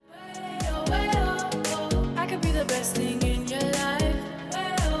best thing in your life.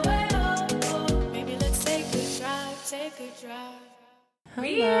 Maybe let's take a drive.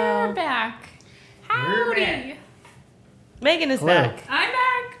 We're back. Howdy. Megan is Hello. back. I'm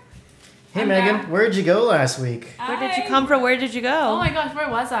back. Hey I'm Megan, back. where'd you go last week? Where did you come from? Where did you go? Oh my gosh, where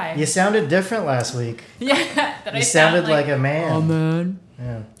was I? You sounded different last week. Yeah, that I You sound sounded like a man. man.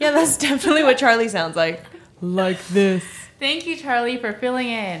 Yeah. Yeah, that's definitely what Charlie sounds like. Like this. Thank you, Charlie, for filling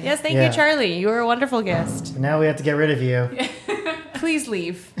in. Yes, thank Yeah. you, Charlie. You were a wonderful guest. Now we have to get rid of you. Please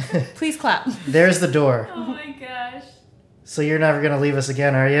leave. Please clap. There's the door. Oh my gosh. So you're never gonna leave us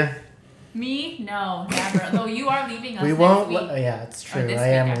again, are you? Me? No, never. Though you are leaving us We next won't. week. Yeah, it's true. this I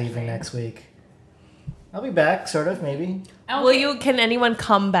week, am actually. leaving next week. I'll be back, sort of, maybe. Okay. Will you? Can anyone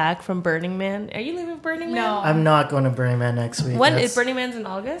come back from Burning Man? Are you leaving Burning Man? No. I'm not going to Burning Man next week. When That's is Burning Man's in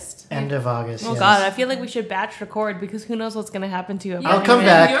August? End of August. Oh yes. God, I feel like we should batch record because who knows what's gonna happen to you? at Yeah, I'll Burning come Man.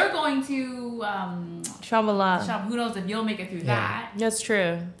 back. You're going to Shambhala. shop. Who knows if you'll make it through Yeah. that? That's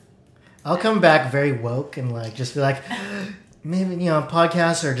true. I'll come back very woke and like just be like, maybe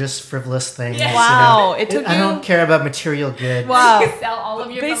podcasts are just frivolous things. Yeah. Wow, it took I you. don't care about material goods. Wow. You sell all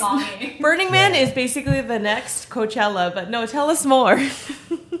of your Bas- belongings. Burning Man Yeah. is basically the next Coachella, but no, tell us more.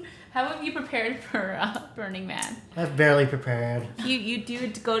 How have you prepared for Burning Man? I've barely prepared. You do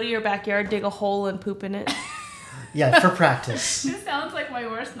go to your backyard, dig a hole, and poop in it. Yeah, for practice. This sounds like my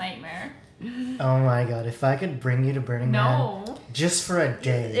worst nightmare. Oh my God, if I could bring you to Burning Man No. just for a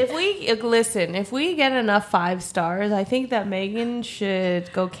day. If we get enough 5 stars, I think that Megan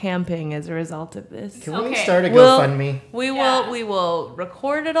should go camping as a result of this. Can we Okay. start a We'll- GoFundMe? Yeah. We will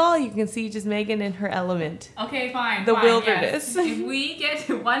record it all. You can see just Megan in her element. Okay, fine. The fine, wilderness. yes. If we get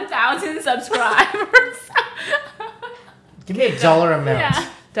to 1,000 subscribers. Give me $1 amount. Yeah.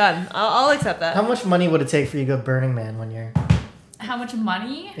 Done. I'll accept that. How much money would it take for you to go Burning Man one year? How much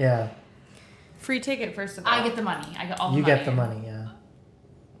money? Yeah, Free ticket first of all. I get the money. I get all the you money. get the money, yeah.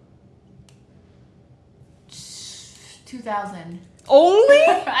 2,000. Only?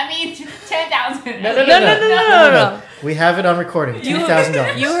 I mean, 10,000. No. We have it on recording.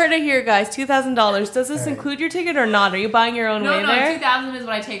 $2,000. You heard it here, guys. $2,000. Does this All right. include your ticket or not? Are you buying your own way No, there? 2,000 is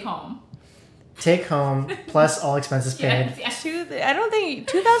what I take home. Take home plus all expenses paid. Yes. I don't think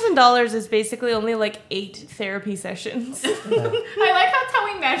 $2,000 is basically only like 8 therapy sessions. Yeah. I like how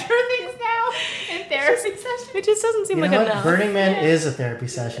we measure things now in therapy sessions. It just doesn't seem You like know what? enough. Burning Man is a therapy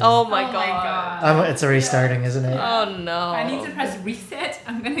session. Oh my god. It's already starting, isn't it? Oh no. I need to press reset.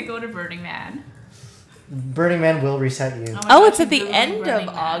 I'm gonna go to Burning Man. Burning Man will reset you. my Oh, gosh, it's at I'm the Googling end of Burning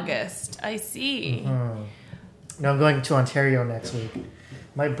Man. August. I see. Hmm. No, I'm going to Ontario next week.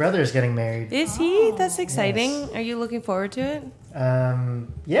 My brother's getting married. Is he? That's Oh. exciting. Yes. Are you looking forward to it?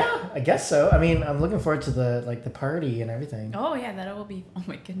 Yeah, I guess so. I mean, I'm looking forward to the party and everything. Oh yeah, that will be. Oh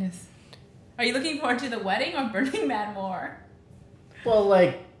my goodness. Are you looking forward to the wedding or Burning Man more? Well,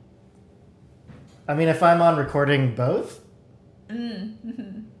 like, I mean, if I'm on recording both,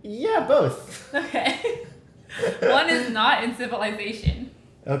 yeah, both. Okay. One is not in Civilization.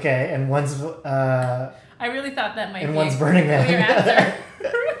 Okay, and one's I really thought that might and be one's a Burning Man. clear answer.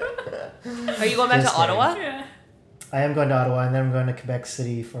 Are you going back Just to Ottawa? Yeah. I am going to Ottawa, and then I'm going to Quebec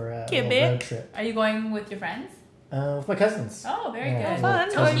City for a little Quebec? road trip Are you going with your friends? with my cousins. Oh, very Yeah. good.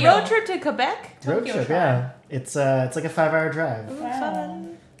 Fun. Tokyo. A road trip to Quebec? Road Tokyo trip, tribe. yeah. It's like a 5-hour drive.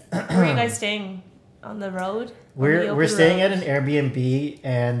 Fun. Where are you guys staying? On the road? On the We're open staying road? at an Airbnb,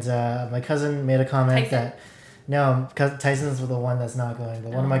 and my cousin made a comment Tyson? that no, Tyson's the one that's not going.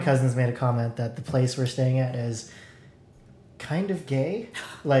 But one of my cousins made a comment that the place we're staying at is kind of gay,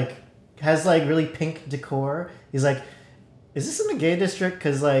 like has like really pink decor. He's like, "Is this in the gay district?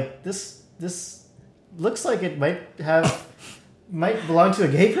 Because like this looks like it might belong to a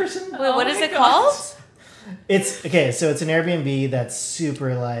gay person." Wait, Oh what is my it gosh. called? It's okay. So it's an Airbnb that's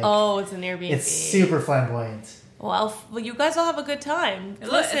super like Oh, it's an Airbnb. it's super flamboyant. Well, you guys will have a good time. It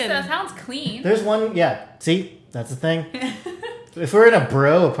Listen. sounds clean. There's one, yeah. See, that's the thing. If we're in a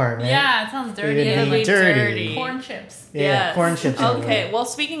bro apartment, Yeah, it sounds dirty. It'd It has, be like dirty. corn chips. yeah, Yes. corn chips. Okay, everywhere. well,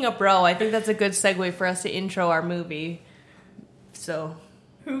 speaking of bro, I think that's a good segue for us to intro our movie. So,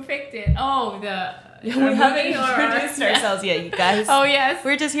 Who picked it? Oh, we our haven't movie or our- introduced Yeah. ourselves yet, you guys. Oh yes.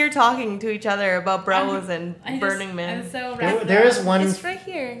 We're just here talking to each other about bros and Burning Man. I'm so There, wrapped there up. is one. It's right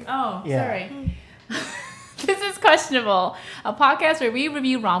here. Oh, Yeah. sorry. This is Questionable, a podcast where we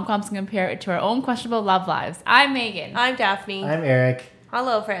review rom-coms and compare it to our own questionable love lives. I'm Megan. I'm Daphne. I'm Eric.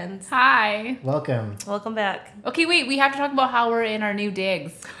 Hello, friends. Hi. Welcome. Welcome back. Okay, wait, we have to talk about how we're in our new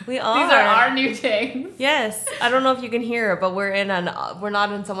digs. We are. These are our new digs. Yes. I don't know if you can hear, but we're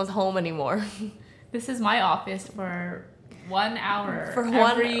not in someone's home anymore. This is my office for 1 hour For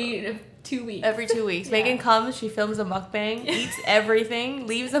every 2 weeks. Every 2 weeks. Yeah. Megan comes, she films a mukbang, eats everything,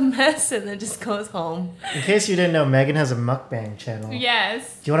 leaves a mess, and then just goes home. In case you didn't know, Megan has a mukbang channel.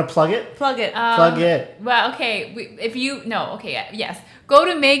 Yes. Do you want to plug it? Plug it. Plug it. Well, okay. Yes. Go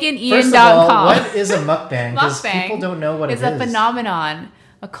to MeganIan.com. First of all, what is a mukbang? Because Mukbang people don't know what it It's is. a phenomenon,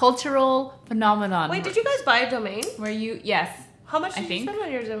 a cultural phenomenon. Wait, did you guys buy a domain? Where yes. How much I did think. you spend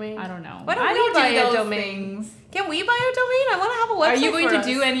on your domain? I don't know. Why don't I we don't buy do a those domain? things. Can we buy a domain? I want to have a website. Are you going for to us.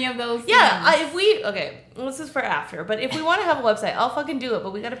 do any of those? Yeah, things? okay, this is for after. But if we want to have a website, I'll fucking do it.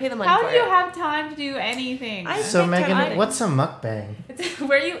 But we got to pay the money How for do you it. have time to do anything? So, Make time. Megan, what's a mukbang? It's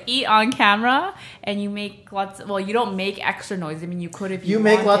where you eat on camera and you make lots. Well, you don't make extra noise. I mean, you could if you. You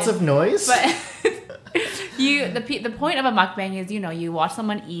make wanted, lots of noise? But the point of a mukbang is you watch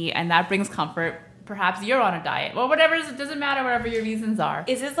someone eat and that brings comfort. Perhaps you're on a diet or whatever. It doesn't matter whatever your reasons are.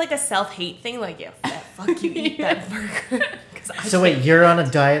 Is this like a self-hate thing? Like, yeah, fuck you, eat that burger. So wait, you're on a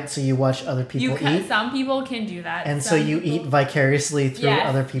diet, so you watch other people eat? Some people can do that. And so Some you people- eat vicariously through Yes,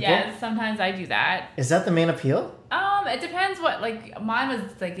 other people? Yes, sometimes I do that. Is that the main appeal? It depends what, mine was,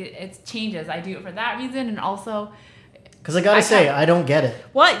 it changes. I do it for that reason, and also... Because I gotta say, I don't get it.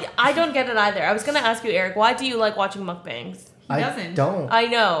 What? I don't get it either. I was gonna ask you, Eric, why do you like watching mukbangs? He doesn't. Don't. I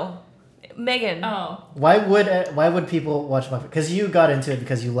know. Megan. Oh. Why would people watch mukbang? Because you got into it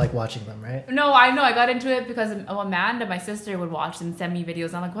because you like watching them, right? No, I know. I got into it because Amanda, my sister, would watch and send me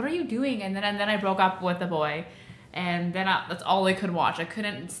videos. I'm like, what are you doing? And then I broke up with the boy. And then that's all I could watch. I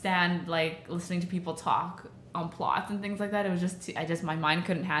couldn't stand, listening to people talk on plots and things like that. It was just my mind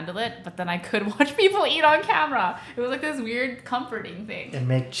couldn't handle it. But then I could watch people eat on camera. It was like this weird comforting thing. And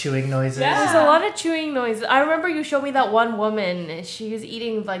make chewing noises? Yeah. There's a lot of chewing noise. I remember you showed me that one woman. She was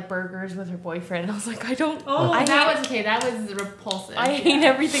eating burgers with her boyfriend. I was like, I don't. Oh, I that hate, was okay. That was repulsive. I hate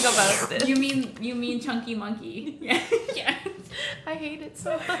everything about this. You mean Chunky Monkey? Yeah. I hate it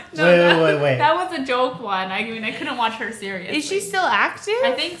so much. Wait. That was a joke one. I mean, I couldn't watch her seriously. Is she still active?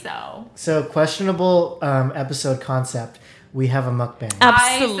 I think so. So, questionable episode concept. We have a mukbang.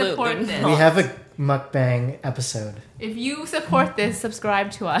 Absolutely I support this. We have a mukbang episode. If you support this,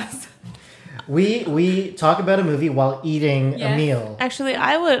 subscribe to us. We talk about a movie while eating a Yes. meal. Actually,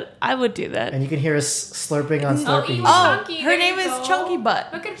 I would do that. And you can hear us slurping on Oh, Slurpees. eat with Oh, Chunky. her There name you is go. Chunky Butt.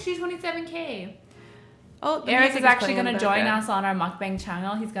 Look at she's 27K. Oh, the Eric music is actually playing going in to the join background. us on our mukbang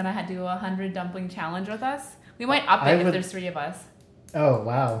channel. He's going to do a 100 dumpling challenge with us. We might up I it if would- there's 3 of us. Oh,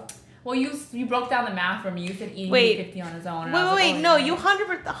 wow. Well, you broke down the math for me. You said eating Wait. 50 on his own. and I was Wait, like, no, oh, you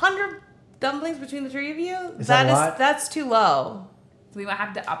 100 dumplings between the 3 of you? Is that a lot? That's too low. So we might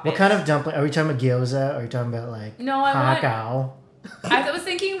have to up it. What kind of dumpling? Are we talking about gyoza? Or are you talking about No, I want... hakao? I was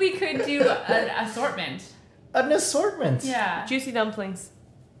thinking we could do an assortment. An assortment. Yeah. Juicy dumplings.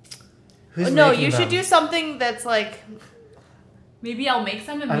 Who's No, making you them? should do something that's like Maybe I'll make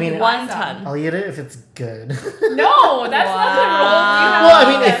some and I make mean, you one buy some. ton. I'll eat it if it's good. No, that's not the rules. You have Well, I to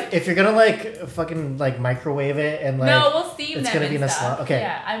mean, do if you're gonna fucking microwave it and no, we'll steam it's them gonna and be in a stuff. slot. Okay.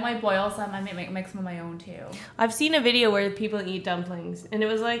 Yeah, I might boil some. I might make some of my own too. I've seen a video where people eat dumplings and it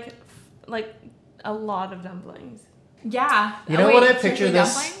was like a lot of dumplings. Yeah. You know what I picture seriously,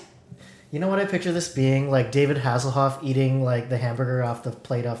 this- dumpling? You know what I picture this being? Like David Hasselhoff eating the hamburger off the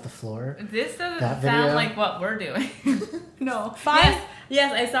plate off the floor. This doesn't That sound video? like what we're doing. No. Five-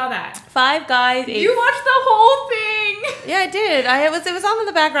 Yes, I saw that. 5 guys ate. You watched the whole thing. Yeah, I did. It was on in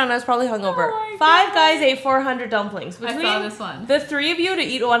the background. I was probably hungover. Oh my 5 God. guys ate 400 dumplings. I saw this one. The 3 of you to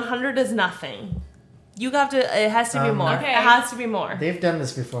eat 100 is nothing. You have to. It has to be more. Okay. It has to be more. They've done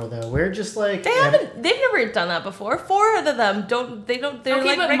this before though. We're just like They haven't. They've never done that before. 4 of them don't. They don't. They're Okay,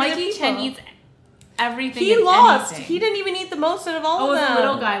 like but regular Mikey people. Chen eats everything. He and lost. anything. He didn't even eat the most out of all Oh, it of was them. the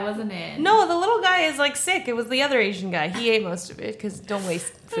little guy, wasn't it? No, the little guy is sick. It was the other Asian guy. He ate most of it because don't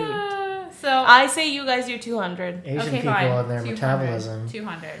waste food. So I say you guys do 200. Asian okay, people fine. and their 200. metabolism.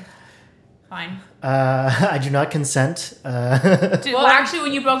 200. Fine. I do not consent. Dude, Well, what- actually,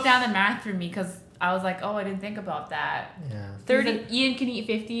 when you broke down the math for me, because I was like, oh, I didn't think about that. Yeah. 30. He said Ian can eat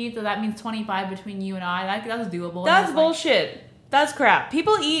 50, so that means 25 between you and I. That's doable. That's And I was bullshit. That's crap.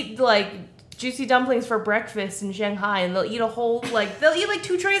 People eat juicy dumplings for breakfast in Shanghai, and they'll eat a whole they'll eat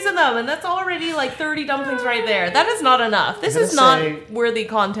 2 trays of them, and that's already 30 dumplings right there. That is not enough. This I'm is gonna not say worthy The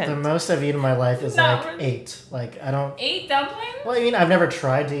content. most I've eaten in my life is Not really. 8. I don't. 8 dumplings? Well, I mean, I've never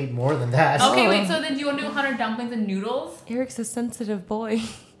tried to eat more than that. Okay, wait, so then do you want to do 100 dumplings and noodles? Eric's a sensitive boy.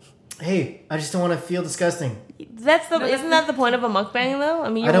 Hey, I just don't want to feel disgusting. Isn't that the point of a mukbang though? I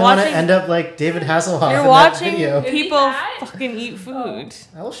mean, I you're don't want to watching. end up like David Hasselhoff You're in that watching video. Is he people fat? fucking eat food.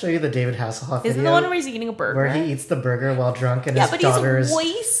 I will show you the David Hasselhoff Isn't video the one where he's eating a burger? where he eats the burger while drunk and yeah, his but daughter he's is.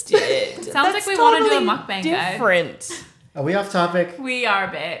 wasted. Sounds like we wanna do a mukbang, guys. different. Are we off topic? We are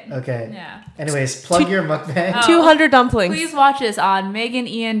a bit. Okay. Yeah. Anyways, plug your mukbang. Oh. 200 dumplings. Please watch this on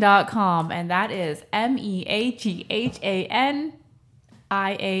meganian.com, and that is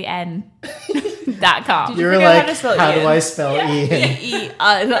MEAGHANIAN.com. you You're forget how like, to spell how do Ian? I spell Ian?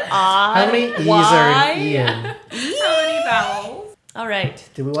 How many E's are in Ian? How many vowels? All right.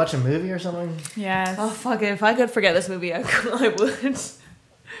 Did we watch a movie or something? Yes. Oh, fuck it. If I could forget this movie, I would.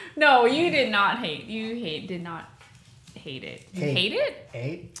 No, you did not hate. Did not hate it. You hate it?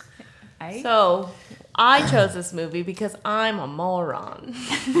 8? So, I chose this movie because I'm a moron.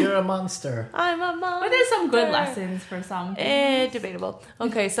 You're a monster. I'm a monster. But there's some good lessons for some. Debatable.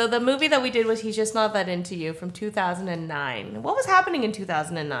 Okay, so the movie that we did was He's Just Not That Into You from 2009. What was happening in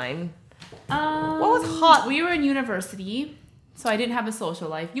 2009? What was hot? We were in university, so I didn't have a social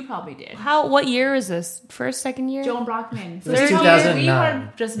life. You probably did. What year is this? First, second year? Joan Brockman. It was Third year, 2009. we were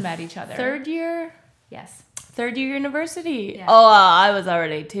just met each other. Third year? Yes. Third year university. Yeah. Oh, I was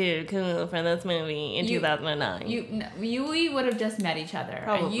already too cool for this movie in 2009. We would have just met each other.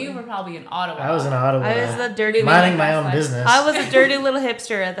 Probably. And you were probably in Ottawa. I was in Ottawa. I was a dirty minding my little own business. I was a dirty little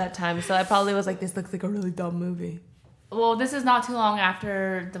hipster at that time, so I probably was like, this looks like a really dumb movie. Well, this is not too long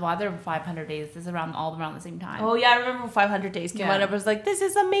after the other 500 Days. This is all around the same time. Oh, yeah, I remember when 500 Days came Yeah. out. I was like, this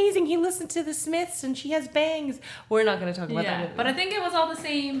is amazing. He listened to the Smiths and she has bangs. We're not going to talk about that movie. But I think it was all the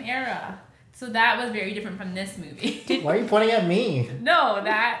same era. So that was very different from this movie. Why are you pointing at me? No,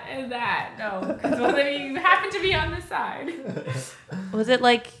 that and that. No, because both of you happen to be on this side. was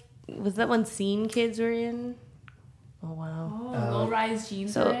that when Scene Kids were in? Oh, wow. Oh, low-rise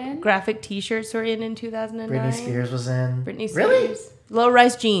jeans So were in. graphic t-shirts were in 2009. Britney Spears was in. Britney Spears. Really?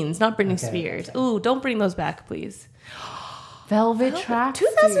 Low-rise jeans, not Britney Okay, Spears. okay. Ooh, don't bring those back, please. Velvet track.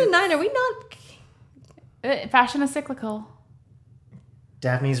 2009, are we not... Fashion is cyclical.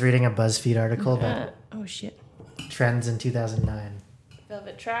 Daphne's reading a BuzzFeed article about oh, shit. trends in 2009.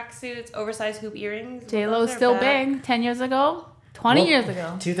 Velvet tracksuits, oversized hoop earrings. J-Lo's Those are still back. big. 10 years ago? 20 Well, years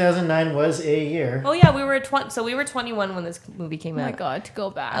ago. 2009 was a year. Oh, yeah, we were 21 when this movie came Oh out. my god, to go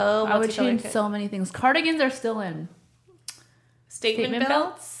back. Oh, I would what's the color change code? so many things. Cardigans are still in. Statement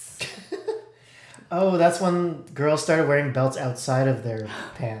belts? Oh, that's when girls started wearing belts outside of their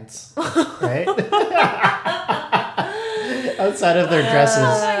pants, right? Outside of their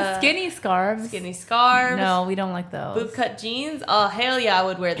dresses. Skinny scarves. Skinny scarves. No, we don't like those. Boot cut jeans. Oh, hell yeah, I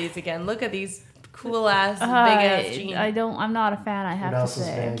would wear these again. Look at these cool ass, big ass jeans. I'm not a fan, I have What to else is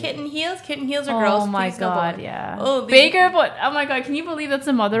say. big? Kitten heels? Kitten heels are gross. Oh my Please, no god, boy. yeah. Oh, these- Baker, but oh my god, can you believe that's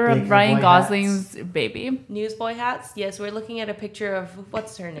the mother Baker of Ryan boy Gosling's baby? Newsboy hats? Yes, we're looking at a picture of,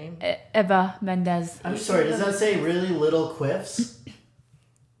 what's her name? Eva Mendes. I'm sorry, does that say really little quiffs?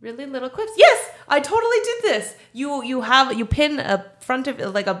 Really little quips. Yes, I totally did this. You pin a front of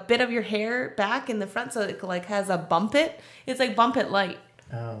like a bit of your hair back in the front so it like has a bump it. It's like bump it light.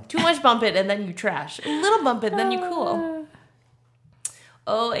 Oh. Too much bump it and then you trash. A little bump it, then you cool.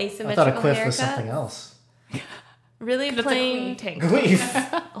 Oh, I asymmetrical thought a quiff haircut. was something else. Really That's a plain queef. tank.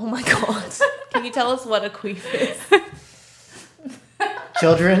 Queef. Oh my god. Can you tell us what a queef is?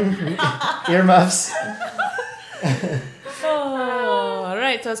 Children, earmuffs. Oh, all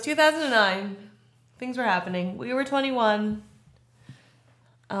right. So it's 2009. Things were happening. We were 21.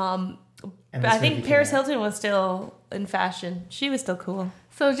 And But this I think movie Paris came out. Hilton was still in fashion. She was still cool.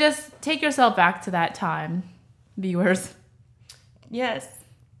 So just take yourself back to that time, viewers. Yes.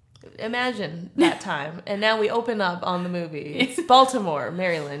 Imagine that time. And now we open up on the movie. It's Baltimore,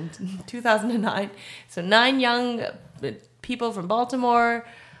 Maryland, 2009. So 9 young people from Baltimore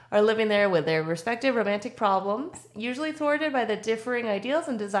are living there with their respective romantic problems, usually thwarted by the differing ideals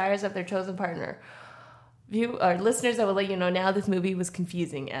and desires of their chosen partner. Our listeners, I will let you know now this movie was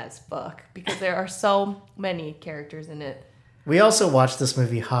confusing as fuck because there are so many characters in it. We also watched this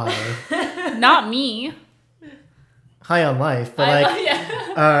movie high. Not me. High on life, but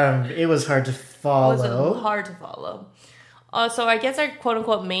it was hard to It follow. was hard to follow. So I guess our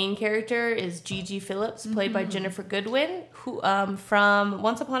quote-unquote main character is Gigi Phillips, played by Jennifer Goodwin, who from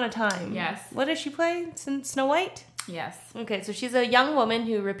Once Upon a Time. Yes. What does she play? Snow White? Yes. Okay, so she's a young woman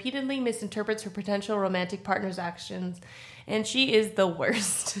who repeatedly misinterprets her potential romantic partner's actions, and she is the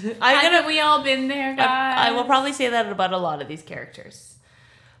worst. Haven't we all been there, guys? I will probably say that about a lot of these characters.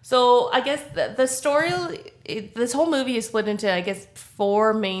 So I guess the story, this whole movie is split into, I guess,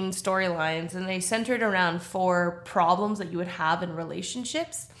 4 main storylines, and they centered around 4 problems that you would have in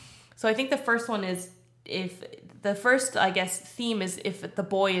relationships. So I think the first one is theme is if the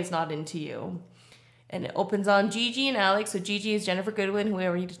boy is not into you. And it opens on Gigi and Alex. So Gigi is Jennifer Goodwin, who we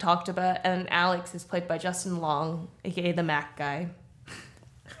already talked about, and Alex is played by Justin Long, aka the Mac guy.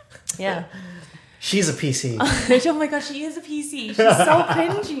 Yeah. She's a PC. Oh my gosh, she is a PC. She's so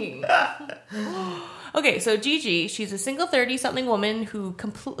cringy. Okay, so Gigi, she's a single 30-something woman who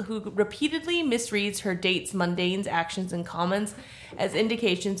repeatedly misreads her dates' mundane actions and comments as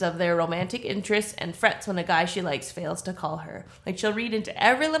indications of their romantic interest and frets when a guy she likes fails to call her. Like, she'll read into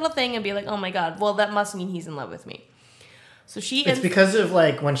every little thing and be like, oh my god, well, that must mean he's in love with me. So It's because of,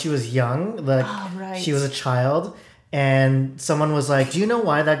 like, when she was young, like, right. she was a child, and someone was like, do you know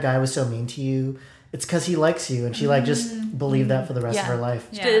why that guy was so mean to you? It's because he likes you. And she, like, just believed that for the rest of her life.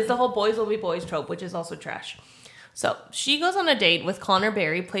 Yeah. It's the whole boys will be boys trope, which is also trash. So she goes on a date with Connor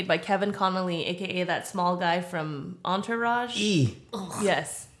Barry, played by Kevin Connolly, a.k.a. that small guy from Entourage.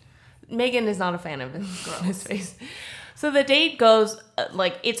 Yes. Megan is not a fan of his face. So the date goes,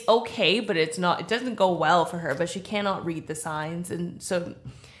 like, it's okay, but it doesn't go well for her, but she cannot read the signs. And so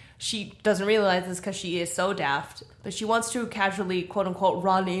she doesn't realize this because she is so daft, but she wants to casually, quote unquote,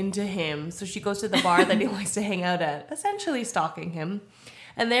 run into him. So she goes to the bar that he likes to hang out at, essentially stalking him.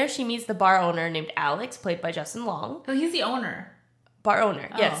 And there she meets the bar owner named Alex, played by Justin Long. So he's the owner. Bar owner,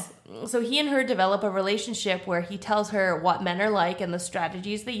 Oh. yes. So he and her develop a relationship where he tells her what men are like and the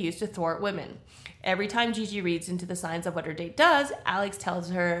strategies they use to thwart women. Every time Gigi reads into the signs of what her date does, Alex tells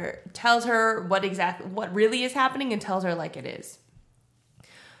her what really is happening and tells her like it is.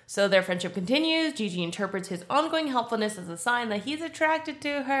 So their friendship continues. Gigi interprets his ongoing helpfulness as a sign that he's attracted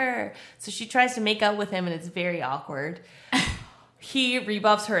to her. So she tries to make out with him, and it's very awkward. He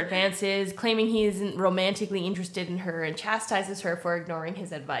rebuffs her advances, claiming he isn't romantically interested in her, and chastises her for ignoring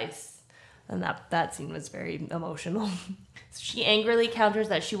his advice. And that scene was very emotional. So she angrily counters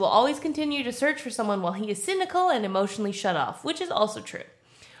that she will always continue to search for someone while he is cynical and emotionally shut off, which is also true.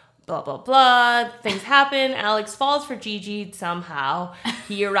 Blah, blah, blah. Things happen. Alex falls for Gigi somehow.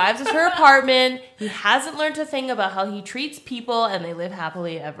 He arrives at her apartment. He hasn't learned a thing about how he treats people, and they live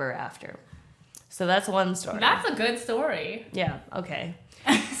happily ever after. So that's one story. That's a good story. Yeah, okay.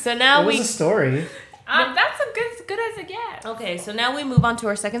 So now It was a story. That's as good as it gets. Okay, so now we move on to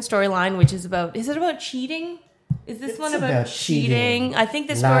our second storyline, which is about cheating? Is this one about cheating? I think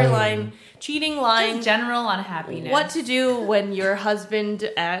the storyline, cheating, lying. Just general unhappiness. What to do when your husband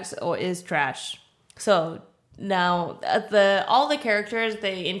acts or is trash. So now all the characters,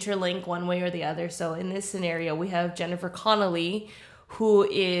 they interlink one way or the other. So in this scenario, we have Jennifer Connelly, who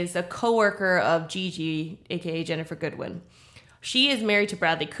is a coworker of Gigi, aka Jennifer Goodwin. She is married to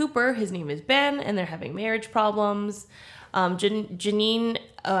Bradley Cooper. His name is Ben, and they're having marriage problems.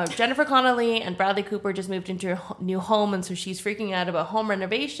 Jennifer Connelly and Bradley Cooper just moved into a new home, and so she's freaking out about home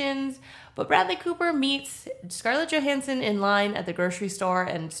renovations. But Bradley Cooper meets Scarlett Johansson in line at the grocery store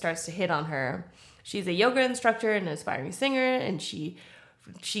and starts to hit on her. She's a yoga instructor and an aspiring singer, and she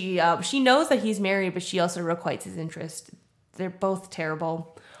knows that he's married, but she also requites his interest. They're both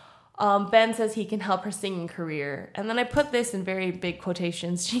terrible. Ben says he can help her singing career. And then I put this in very big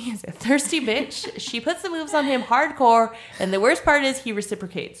quotations. She is a thirsty bitch. She puts the moves on him hardcore. And the worst part is he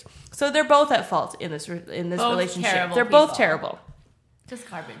reciprocates. So they're both at fault in this relationship. They're both terrible. Just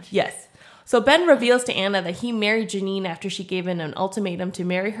garbage. Yes. So Ben reveals to Anna that he married Janine after she gave in an ultimatum to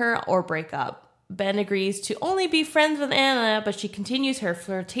marry her or break up. Ben agrees to only be friends with Anna, but she continues her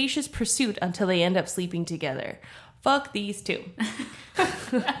flirtatious pursuit until they end up sleeping together. Fuck these two.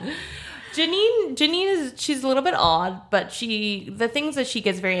 Janine she's a little bit odd, but the things that she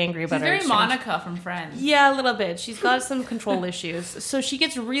gets very angry about She's very Monica from Friends. Yeah, a little bit. She's got some control issues. So she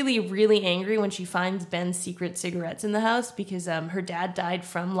gets really, really angry when she finds Ben's secret cigarettes in the house because her dad died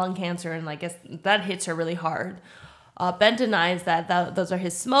from lung cancer, and I guess that hits her really hard. Ben denies that those are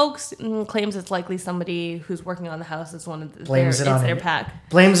his smokes and claims it's likely somebody who's working on the house is one of their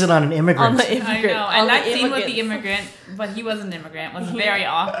pack. Blames it on an immigrant. On the immigrant. I know. And that scene with the immigrant, but he was an immigrant, was very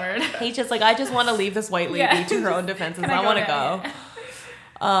awkward. He's just like, I just want to leave this white lady to her own defenses. I want to go.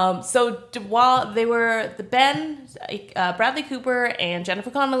 So while they were, Bradley Cooper and Jennifer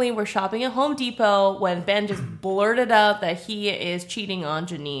Connelly were shopping at Home Depot when Ben just blurted out that he is cheating on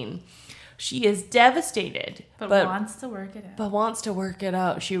Janine. She is devastated. But wants to work it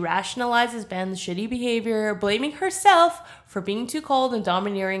out. She rationalizes Ben's shitty behavior, blaming herself for being too cold and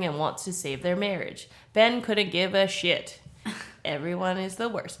domineering, and wants to save their marriage. Ben couldn't give a shit. Everyone is the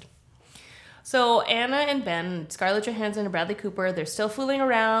worst. So Anna and Ben, Scarlett Johansson and Bradley Cooper, they're still fooling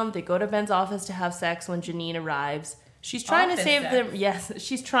around. They go to Ben's office to have sex when Janine arrives. She's trying to save them. Yes,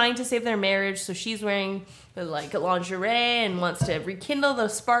 she's trying to save their marriage. So she's wearing like lingerie and wants to rekindle the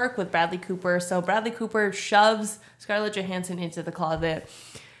spark with Bradley Cooper. So Bradley Cooper shoves Scarlett Johansson into the closet.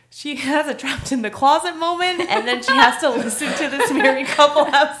 She has a trapped in the closet moment, and then she has to listen to this married couple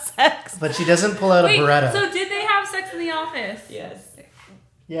have sex. But she doesn't pull out a Beretta. So did they have sex in the office? Yes.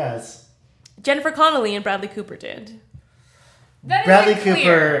 Yes. Jennifer Connelly and Bradley Cooper did. That Bradley isn't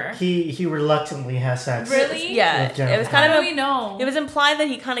clear. Cooper, he reluctantly has sex. Really? Yeah, With Jennifer it was kind How of do we know? It was implied that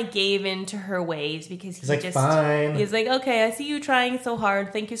he kind of gave in to her ways because He's like, fine. He's like, okay, I see you trying so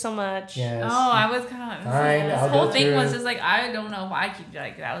hard. Thank you so much. Yes. Oh, I was kind of. Fine, This I'll whole go thing through. was just like, I don't know why I keep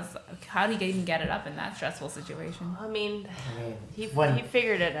like that was. How did he even get it up in that stressful situation? I mean, I mean, he when,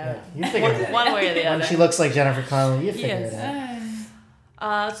 figured it out. yeah, you figured it out. One way or the When other. she looks like Jennifer Connelly, you figure Yes. it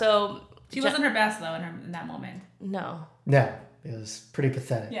out. So She wasn't her best though in that moment. no. No, it was pretty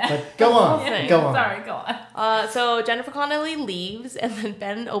pathetic. Yeah. But go on. thing. Go on. Sorry, go on. So Jennifer Connelly leaves, and then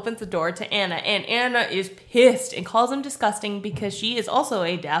Ben opens the door to Anna, and Anna is pissed and calls him disgusting because she is also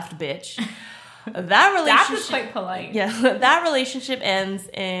a daft bitch. That That relationship, was quite polite. yeah, that relationship ends,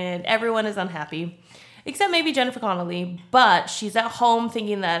 and everyone is unhappy, except maybe Jennifer Connelly. But she's at home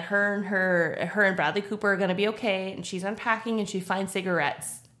thinking that her and Bradley Cooper are gonna be okay, and she's unpacking, and she finds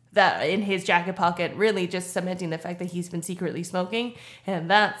cigarettes that in his jacket pocket, really just cementing the fact that he's been secretly smoking, and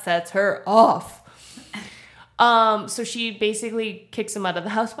that sets her off. So she basically kicks him out of the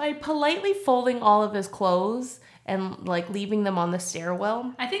house by politely folding all of his clothes and like leaving them on the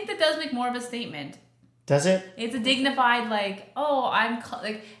stairwell. I think that does make more of a statement. Does it? It's a dignified, like, oh,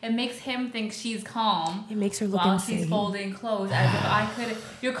 like, it makes him think she's calm. It makes her look while insane. she's folding clothes, as if I could.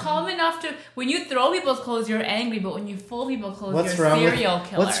 You're calm enough to. When you throw people's clothes, you're angry, but when you fold people's clothes, you're a serial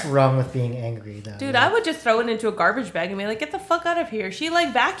killer. What's wrong with being angry though? Dude, I would just throw it into a garbage bag and be like, get the fuck out of here. She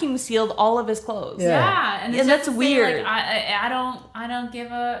like vacuum sealed all of his clothes. Yeah. Yeah, and it's And just that's to say, weird. Like, I don't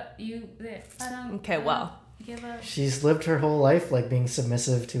give a you. I don't. Okay, I don't well. give a. She's lived her whole life like being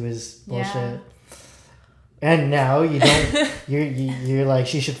submissive to his bullshit. Yeah. And now you don't. you're like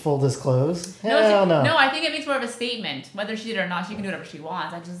she should fold his clothes. Hell no. No, I think it makes more of a statement. Whether she did or not, she can do whatever she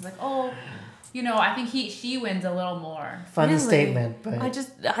wants. I just like, oh, I think she wins a little more. Fun Really? statement, but I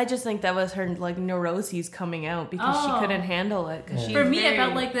just think that was her like neuroses coming out because she Oh. couldn't handle it. Cause Yeah. she's For me, very- it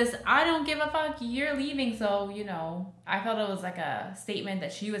felt like this. I don't give a fuck. You're leaving, so I felt it was like a statement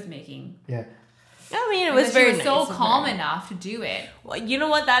that she was making. yeah. I mean, it And was that very she was so nice of calm her. enough to do it. Well, you know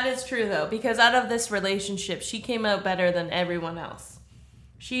what? That is true though, because out of this relationship, she came out better than everyone else.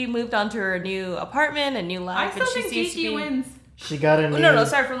 She moved on to her new apartment, a new I life, still and she think seems to Gigi be. wins. She got a new. No,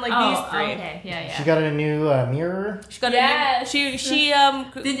 sorry, from like these three. Okay, yeah. She got a new mirror. She got Yes. a new, she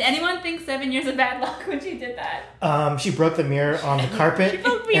Did anyone think 7 years of bad luck when she did that? She broke the mirror on the carpet. She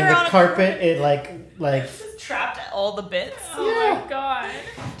broke the and mirror the on a carpet, it like just trapped all the bits. Oh my god.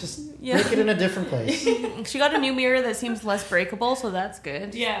 just Yeah. break it in a different place. She got a new mirror that seems less breakable, so that's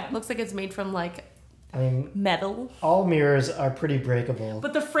good. Yeah. Looks like it's made from like I mean, metal. all mirrors are pretty breakable.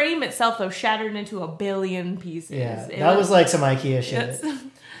 But the frame itself, though, shattered into a billion pieces. Yeah, It that was like some IKEA shit. Yes.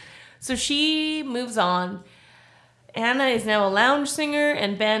 So she moves on. Anna is now a lounge singer,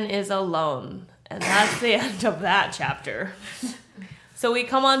 and Ben is alone. And that's the end of that chapter. So we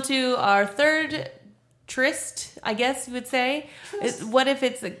come on to our third tryst, I guess you would say. What if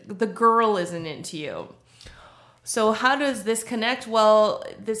it's the girl isn't into you? So how does this connect? Well,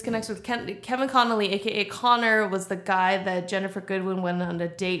 this connects with Kevin Connolly, aka Connor, was the guy that Jennifer Goodwin went on a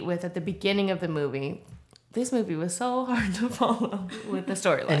date with at the beginning of the movie. This movie was so hard to follow with the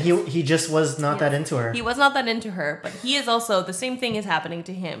storyline. And he just was not that into her. He was not that into her, but he is also, the same thing is happening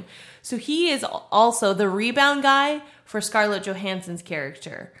to him. So he is also the rebound guy for Scarlett Johansson's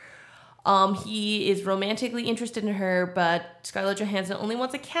character. He is romantically interested in her, but Scarlett Johansson only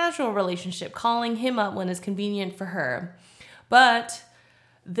wants a casual relationship, calling him up when it's convenient for her. But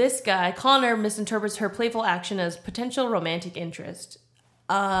this guy, Connor, misinterprets her playful action as potential romantic interest.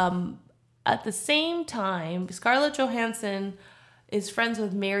 At the same time, Scarlett Johansson is friends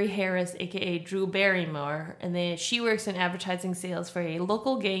with Mary Harris, aka Drew Barrymore, and she works in advertising sales for a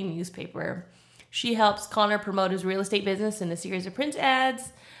local gay newspaper. She helps Connor promote his real estate business in a series of print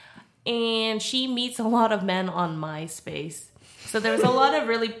ads, and she meets a lot of men on MySpace. So there was a lot of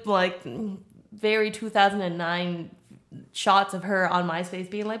really very 2009 shots of her on MySpace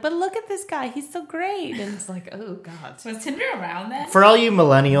being like, but look at this guy, he's so great. And it's like, oh God. Was Tinder around then? For all you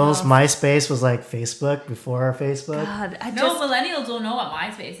millennials, MySpace was like Facebook before Facebook. God, No, millennials don't know what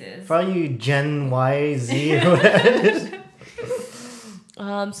MySpace is. For all you Gen Y, Z, or whatever.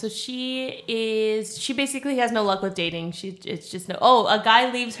 So she basically has no luck with dating. It's just a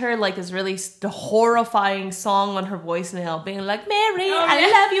guy leaves her like this really horrifying song on her voicemail being like, Mary, I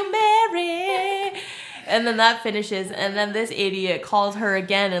love you, Mary. And then that finishes, and then this idiot calls her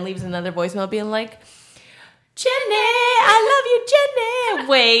again and leaves another voicemail being like, Jenny, I love you, Jenny.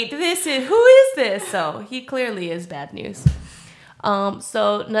 Wait, who is this? So he clearly is bad news.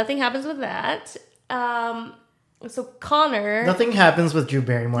 So nothing happens with that. So Connor, Nothing happens with Drew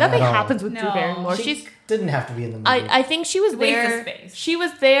Barrymore. nothing at all. happens with Drew No. Barrymore. She didn't have to be in the movie. I think she was Waste of there. space. She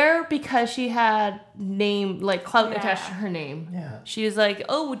was there because she had clout Yeah. attached to her name. Yeah. She was like,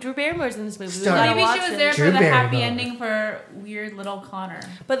 "Oh, Drew Barrymore's in this movie. We Star. gotta Maybe watch she was it." there Drew for the happy Barrymore. ending for weird little Connor.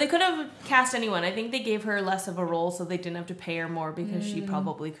 But they could have cast anyone. I think they gave her less of a role, so they didn't have to pay her more because she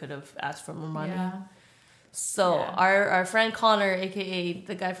probably could have asked for more money. Yeah. So Yeah. our friend Connor, aka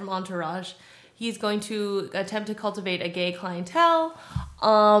the guy from Entourage, he's going to attempt to cultivate a gay clientele.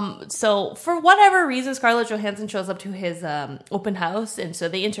 So for whatever reason, Scarlett Johansson shows up to his open house, and so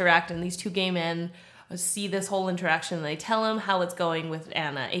they interact. And these two gay men see this whole interaction. And they tell him how it's going with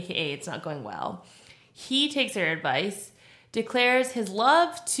Anna, aka it's not going well. He takes their advice, declares his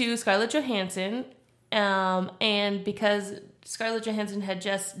love to Scarlett Johansson, and because Scarlett Johansson had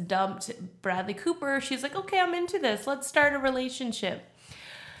just dumped Bradley Cooper, she's like, okay, I'm into this. Let's start a relationship.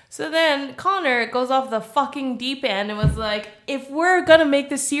 So then Connor goes off the fucking deep end and was like, if we're gonna make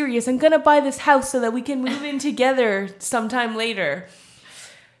this serious, I'm gonna buy this house so that we can move in together sometime later.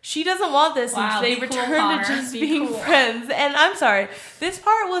 She doesn't want this, Wow, and they be cool, return Connor. to just Be being cool. friends. And I'm sorry, this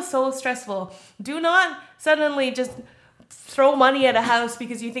part was so stressful. Do not suddenly just throw money at a house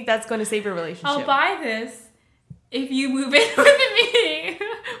because you think that's going to save your relationship. I'll buy this if you move in with me.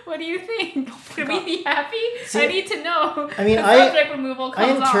 What do you think? Should we be happy? See, I need to know. I mean, The I- subject removal I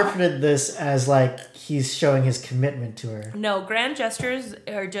comes off. interpreted this as like he's showing his commitment to her. No, grand gestures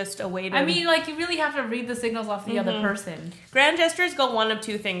are just a way to... I mean, like, you really have to read the signals off the other person. grand gestures go one of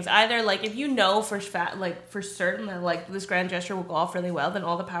two things. Either, like, if you know for certain that, like, this grand gesture will go off really well, then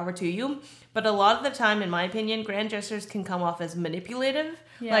all the power to you. But a lot of the time, in my opinion, grand gestures can come off as manipulative.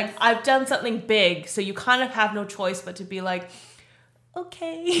 Yes. Like, I've done something big, so you kind of have no choice but to be like,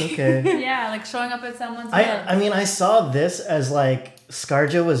 okay. Okay. Yeah, like showing up at someone's house. I mean, I saw this as like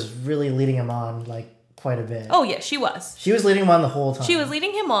ScarJo was really leading him on like quite a bit. Oh, yeah, she was. She was leading him on the whole time. She was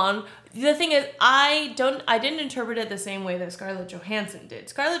leading him on. The thing is, I didn't interpret it the same way that Scarlett Johansson did.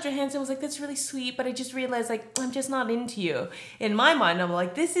 Scarlett Johansson was like, that's really sweet, but I just realized, like, I'm just not into you. In my mind, I'm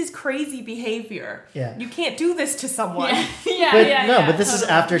like, this is crazy behavior. Yeah. You can't do this to someone. Yeah, But yeah, no, yeah, but this is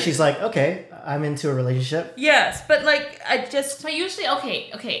totally. after she's like, okay, I'm into a relationship. Yes, but, like, I just... But usually,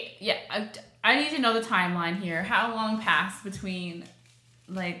 okay, yeah. I need to know the timeline here. How long passed between,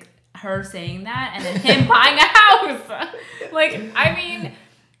 like, her saying that and then him buying a house? Like, I mean...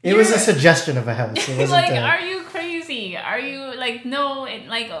 It was a you're- suggestion of a house. It wasn't like, a- are you crazy? Are you like no?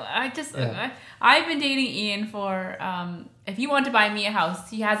 I just Yeah. I've been dating Ian for if you want to buy me a house,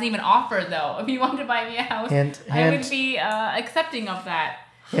 he hasn't even offered though. If you want to buy me a house, Hint, I hint. would be accepting of that.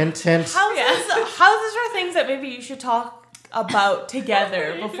 hint. Houses are things that maybe you should talk about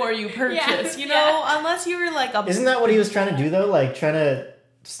together before you purchase. Yes, you know, yeah. unless you were like a... Isn't that what he was trying to do though? Like trying to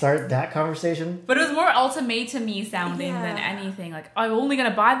start that conversation? But it was more ultimatum-y sounding than Yeah. anything. Like, I'm only gonna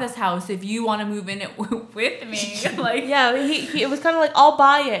buy this house if you want to move in it with me. Like, Yeah, he it was kind of like, I'll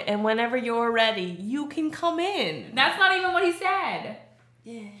buy it, and whenever you're ready, you can come in. that's not even what he said.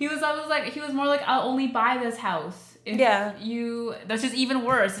 Yeah. He was more like, I'll only buy this house. If Yeah. that's just even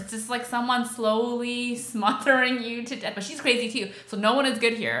worse. It's just like someone slowly smothering you to death. But she's crazy too, so no one is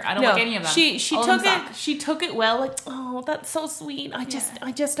good here. I don't like any of them. She All of them took suck. it. She took it well. Like, oh, that's so sweet. I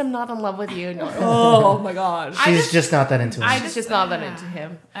just am not in love with you. No. Oh my gosh. She's just not that into him. She's just not that into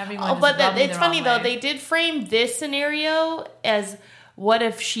him. Everyone Oh, just but rubbed me it's the funny wrong though. way. They did frame this scenario as, what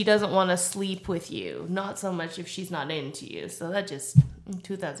if she doesn't want to sleep with you? Not so much if she's not into you. So that just, in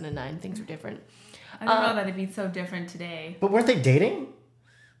 2009, things were different. I don't know that it'd be so different today. But weren't they dating?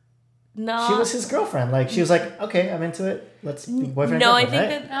 No, She was his girlfriend. Like she was like, okay, I'm into it. Let's be boyfriend. No, I girlfriend,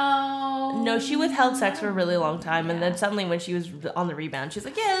 think right? No. No, she withheld sex for a really long time, and then suddenly when she was on the rebound, she's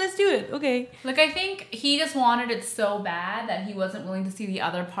like, yeah, let's do it. Okay. Like, I think he just wanted it so bad that he wasn't willing to see the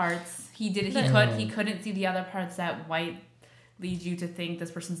other parts. He couldn't see the other parts that might lead you to think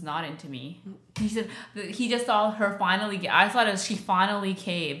this person's not into me. He said he just saw her finally. I thought it was she finally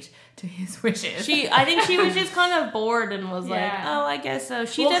caved to his wishes. I think she was just kind of bored and was like, Yeah. oh, I guess so.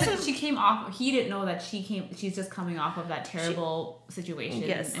 She Well, doesn't. She came off. He didn't know that she's just coming off of that terrible situation.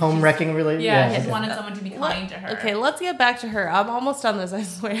 Yes. And Home she's- wrecking related. Yeah, he okay. just wanted someone to be kind to her. Okay, let's get back to her. I'm almost done this, I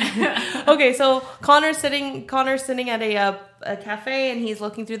swear. Okay, so Connor's sitting at a cafe, and he's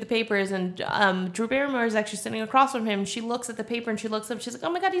looking through the papers, and Drew Barrymore is actually sitting across from him. She looks at the paper and she looks up. She's like, "Oh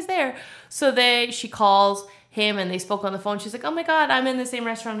my god, he's there!" So she calls him, and they spoke on the phone. She's like, "Oh my god, I'm in the same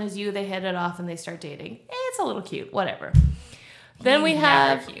restaurant as you." They hit it off, and they start dating. It's a little cute, whatever. Then we He's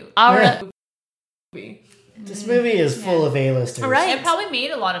have never cute. our. This movie is full of A-listers. Right. It probably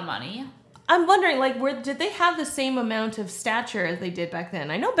made a lot of money. I'm wondering, like, did they have the same amount of stature as they did back then?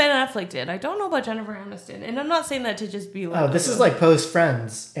 I know Ben Affleck did. I don't know about Jennifer Aniston. And I'm not saying that to just be like... Oh, this is like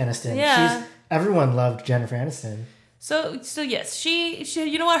post-Friends Aniston. Yeah. Everyone loved Jennifer Aniston. So yes, she,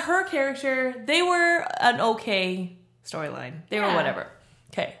 you know what, her character, they were an okay storyline. They were whatever.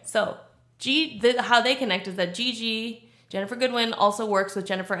 Okay, so how they connect is that Gigi, Jennifer Goodwin, also works with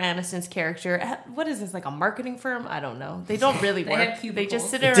Jennifer Aniston's character at, what is this, like a marketing firm? I don't know. They don't really They work. have They just cubicles.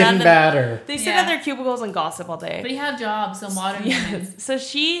 sit It around. didn't matter. They sit Yeah. at their cubicles and gossip all day. But you have jobs, so modern women. So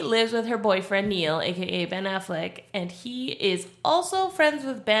she lives with her boyfriend Neil, aka Ben Affleck, and he is also friends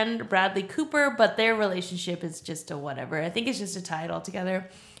with Ben Bradley Cooper, but their relationship is just a whatever. I think it's just a tie it all together.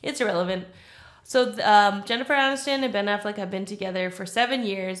 It's irrelevant. So Jennifer Aniston and Ben Affleck have been together for 7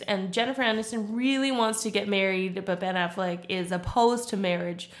 years, and Jennifer Aniston really wants to get married, but Ben Affleck is opposed to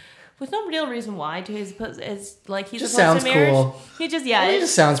marriage. With no real reason why. To his, it's like he's Just opposed sounds to marriage. cool. He just It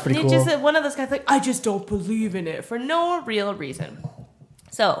just sounds pretty he cool. Just one of those guys like, I just don't believe in it for no real reason.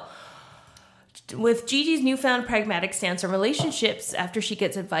 So, with Gigi's newfound pragmatic stance on relationships after she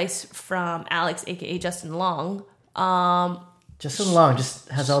gets advice from Alex, aka Justin Long, Justin Long just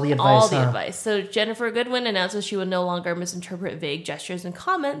has all the advice. all the huh? advice. So Jennifer Goodwin announces she will no longer misinterpret vague gestures and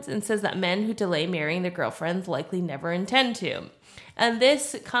comments and says that men who delay marrying their girlfriends likely never intend to. And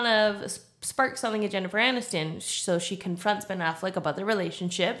this kind of sparks something in Jennifer Aniston, so she confronts Ben Affleck about the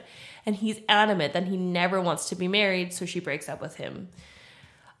relationship, and he's adamant that he never wants to be married, so she breaks up with him.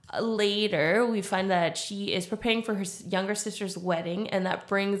 Later, we find that she is preparing for her younger sister's wedding, and that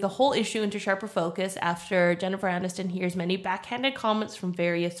brings the whole issue into sharper focus after Jennifer Aniston hears many backhanded comments from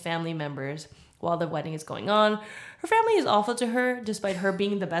various family members while the wedding is going on. Her family is awful to her, despite her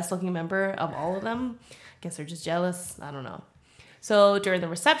being the best-looking member of all of them. I guess they're just jealous. I don't know. So during the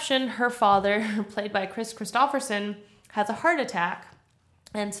reception, her father, played by Chris Christopherson, has a heart attack.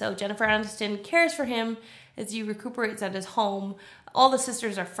 And so Jennifer Aniston cares for him as he recuperates at his home. All the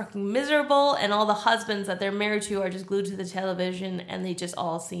sisters are fucking miserable, and all the husbands that they're married to are just glued to the television, and they just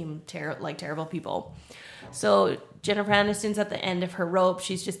all seem like terrible people. So Jennifer Aniston's at the end of her rope.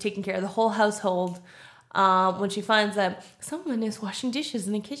 She's just taking care of the whole household. When she finds that someone is washing dishes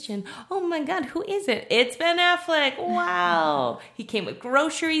in the kitchen. Oh my God, who is it? It's Ben Affleck. Wow. He came with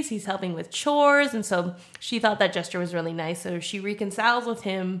groceries. He's helping with chores. And so she thought that gesture was really nice. So she reconciles with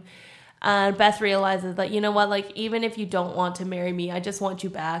him. And Beth realizes that, you know what, like, even if you don't want to marry me, I just want you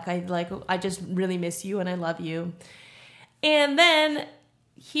back. I just really miss you and I love you. And then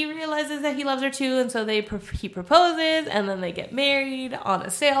he realizes that he loves her too, and so he proposes, and then they get married on a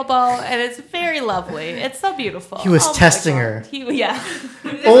sailboat, and it's very lovely. It's so beautiful. He was Oh my testing God. her. Yeah.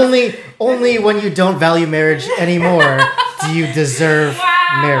 Only when you don't value marriage anymore do you deserve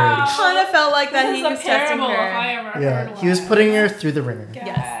marriage. Kind of felt like that. This He is a was testing parable if I her. ever Yeah, heard he was one. putting her through the ringer.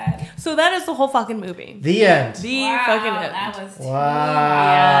 Yes. So that is the whole fucking movie. The end. The Wow, fucking end. that was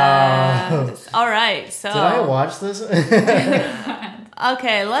Wow. Yes. All right. So Did I watch this?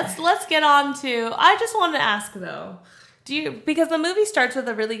 okay, let's get on to. I just wanted to ask though, because the movie starts with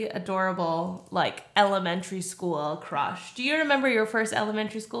a really adorable like elementary school crush. Do you remember your first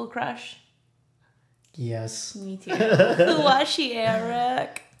elementary school crush? Yes. Me too. Who was she,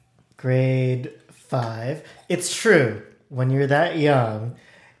 Eric? Grade 5. It's true. When you're that young,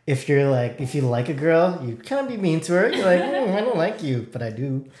 if you like a girl, you kind of be mean to her. You're like, I don't like you, but I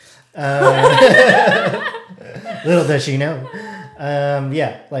do. Little does she know.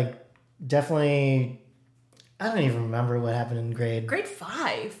 Yeah, like definitely. I don't even remember what happened in grade. Grade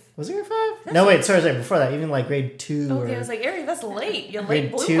 5. Was it grade 5? No, wait. Sorry. Before that, even like grade 2 Okay, or I was like, Eric, that's late. You're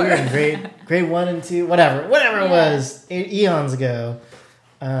late grade 2 bloomer. and grade 1 and 2, whatever it was, eons ago.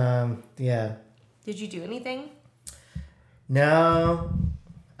 Yeah. Did you do anything? No,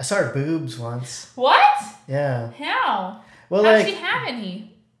 I saw her boobs once. What? Yeah. How? Well, How like did she have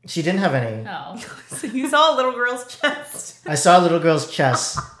any? she didn't have any. Oh. So you saw a little girl's chest. I saw a little girl's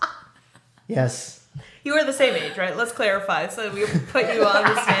chest. Yes. You were the same age, right? Let's clarify so we put you on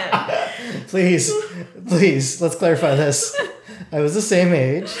the stand. Please, let's clarify this. I was the same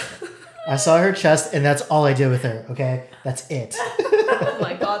age. I saw her chest, and that's all I did with her. Okay, that's it. Oh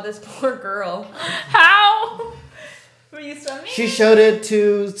my God, this poor girl. How? Were you swimming? She showed it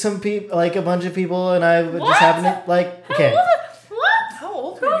to some people, like a bunch of people, and I What? just happened to like. Okay, What? How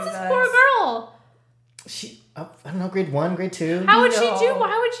old Who were was you this guys? poor girl? she. I don't know, grade 1, grade 2. How would she No. do?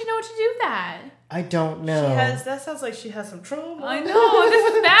 Why would she know to do that? I don't know. That sounds like she has some trauma. I know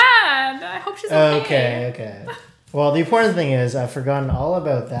this is bad. I hope she's okay. Okay. Well, the important thing is I've forgotten all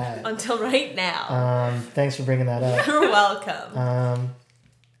about that. Until right now. Thanks for bringing that up. You're welcome.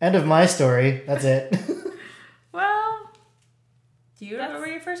 End of my story. That's it. Well, Do you remember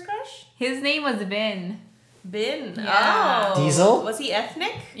your first crush? His name was Vin. Bin. Yeah. Oh. Diesel? Was he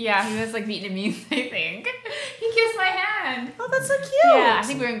ethnic? Yeah, he was like Vietnamese, I think. He kissed my hand. Oh, that's so cute. Yeah, I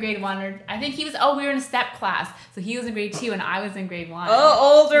think we were in grade 1 or I think he was. Oh, we were in a step class, so he was in grade 2 and I was in grade 1.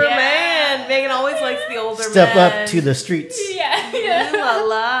 Oh, older Yeah. man. Megan always likes the older Step man. up to the streets. Yeah, Ooh yeah, la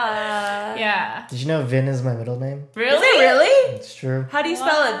la. yeah. Did you know Vin is my middle name? Really? Is it really? It's true. How do you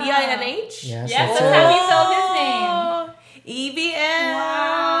spell it? Wow. V-I-N-H? Yes, Yes, that's that's it. how he spelled his name. E-B-N.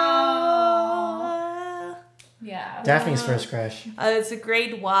 Wow. Yeah. Daphne's first crush. It's a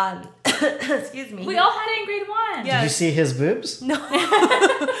grade 1. Excuse me. We all had it in grade 1. Yeah. Did you see his boobs? No.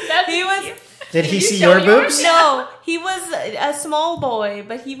 That's He was... Did he you see show your yours? boobs? No, he was a small boy,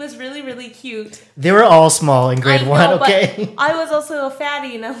 but he was really, really cute. They were all small in grade I know, 1, but okay? I was also a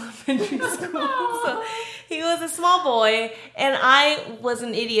fatty in elementary school. So he was a small boy, and I was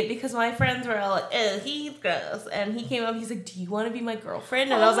an idiot because my friends were all like, oh, he's gross. And he came up, he's like, do you want to be my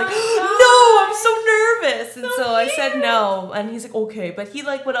girlfriend? And I was like, my no, I'm so nervous. And So so I said cute. no. And he's like, okay. But he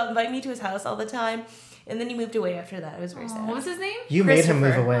like would invite me to his house all the time. And then he moved away after that. It was very sad. What was his name? You made him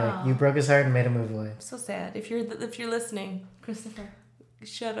move Christopher. away. Oh. You broke his heart and made him move away. So sad. If you're listening, Christopher.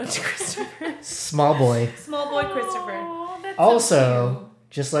 shout out to Christopher. Small boy. Small boy Christopher. Oh, that's Also, so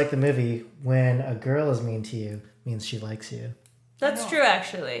just like the movie, when a girl is mean to you, means she likes you. That's No. true,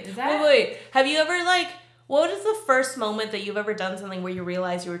 actually. Is that- Wait. Have you ever what is the first moment that you've ever done something where you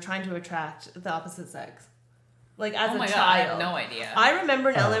realized you were trying to attract the opposite sex? Like as oh a my child. god, I have no idea. I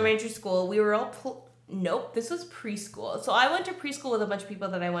remember in Oh. elementary school, we were all nope, this was preschool. So I went to preschool with a bunch of people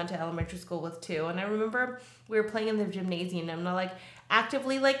that I went to elementary school with too. And I remember we were playing in the gymnasium and I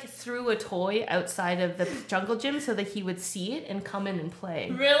actively threw a toy outside of the jungle gym so that he would see it and come in and play.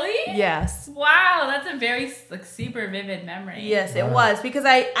 Really? Yes. Wow, that's a very super vivid memory. Yes, it Wow. was because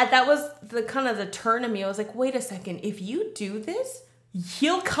that was the kind of the turn of me. I was like, wait a second, if you do this,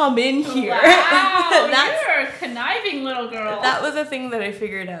 he'll come in here. Wow, That's- you're a conniving little girl. that was a thing that I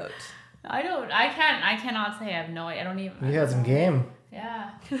figured out. I cannot say I have no idea. I don't even. You had some game. Yeah.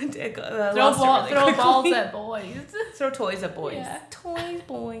 Throw Throw balls at boys. Throw toys at boys. Yeah. Toys,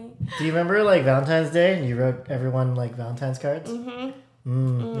 boy. Do you remember Valentine's Day and you wrote everyone Valentine's cards?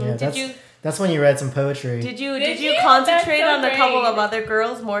 Mm-hmm. Yeah, that's when you read some poetry. Did you Did you? concentrate That's so on a couple great. of other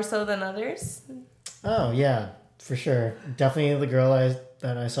girls more so than others? Oh yeah, for sure. Definitely the girl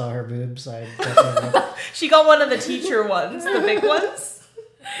that I saw her boobs. I definitely She got one of the teacher ones, the big ones.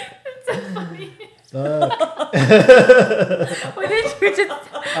 Fuck. What did you just?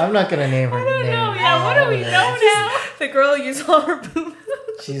 I'm not gonna name her I don't name. know. Yeah, what do we know now? The girl you saw her boobs.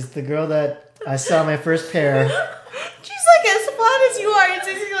 She's the girl that I saw my first pair. She's like as flat as you are. It's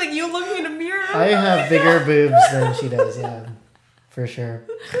basically like you looking in a mirror. I have bigger boobs than she does. Yeah, for sure.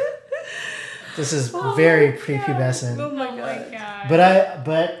 This is very prepubescent. Oh my Oh god. my god.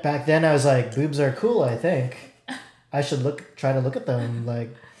 But back then I was like, boobs are cool. I think I should try to look at them.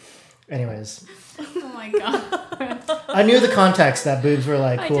 Anyways, Oh my god. I knew the context that boobs were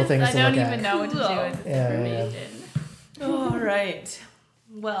cool things I to don't look even at. know what to do with this Yeah, yeah, yeah. information. All right.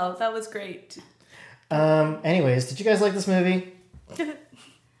 Well, that was great. Anyways, did you guys like this movie?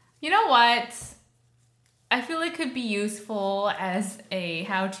 You know what? I feel it could be useful as a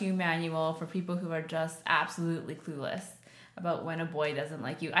how-to manual for people who are just absolutely clueless about when a boy doesn't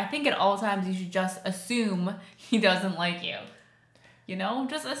like you. I think at all times you should just assume he doesn't like you. You know,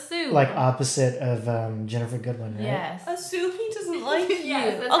 just assume. Opposite of Jennifer Goodwin, right? Yes. Assume he doesn't like you.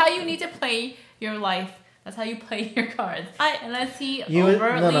 Yes, that's how you need to play your life. That's how you play your cards. Unless he You-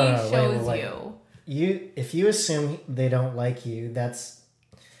 overtly no, wait, shows wait. you. If you assume they don't like you, that's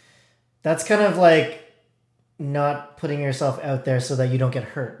kind of like not putting yourself out there so that you don't get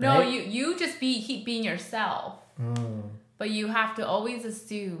hurt. No, right? you just keep being yourself. Mm. But you have to always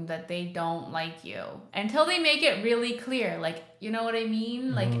assume that they don't like you until they make it really clear. You know what I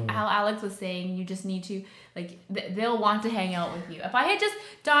mean? How Alex was saying, you just need to, they'll want to hang out with you. If I had just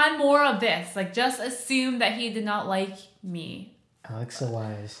done more of this, just assume that he did not like me. Alex so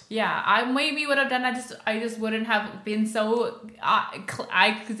wise. Yeah, I maybe would have done that. I just wouldn't have been so.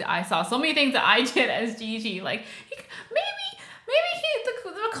 I saw so many things that I did as Gigi. Maybe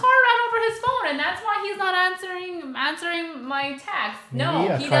the car ran over his phone, and that's why he's not answering my text. No,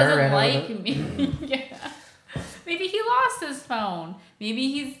 Maybe a he car doesn't ran like over me. Yeah. Maybe he lost his phone.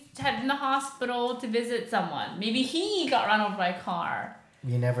 Maybe he's heading to the hospital to visit someone. Maybe he got run over by a car.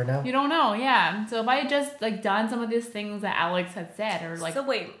 You never know. You don't know, yeah. So if I had just done some of these things that Alex had said, or So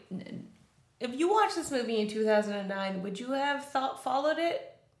wait, if you watched this movie in 2009, would you have followed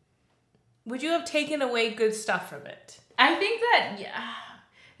it? Would you have taken away good stuff from it? I think that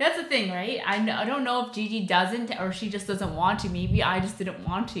That's the thing, right? I don't know if Gigi doesn't or she just doesn't want to. Maybe I just didn't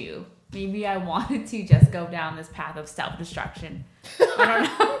want to. Maybe I wanted to just go down this path of self-destruction.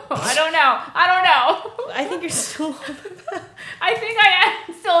 I don't know. I don't know. I think you're still. I think I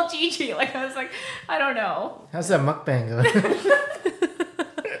am still Gigi. Like, I was like, I don't know. How's that mukbang going?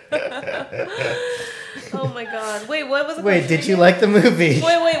 Oh my god! Wait, what was the Wait, question did you again? like the movie?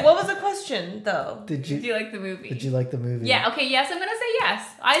 Wait, what was the question though? Did Did you like the movie? Did you like the movie? Yeah, okay, yes, I'm gonna say yes.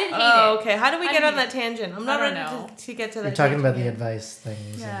 I didn't hate Oh, it. okay. How do we I get on didn't- that tangent? I'm not I don't ready know. to get to that. We're talking about the tangent advice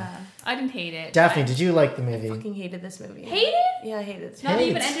things. Yeah, I didn't hate it. Daphne, I did you like the yet. I movie? fucking hated this movie. hate it? Yeah, I hated it. Not Hate.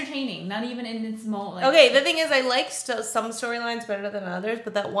 even entertaining. Not even in its moment. Like, Okay, the thing is, I like some storylines better than others,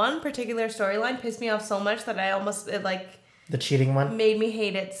 but that one particular storyline pissed me off so much that I almost The cheating one? made me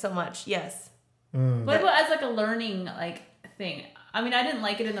hate it so much. Yes. What about as like a learning like thing? I mean, I didn't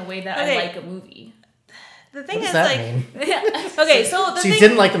like it in the way that Okay. I like a movie. The thing What does is, that like, mean? okay, so the So you thing.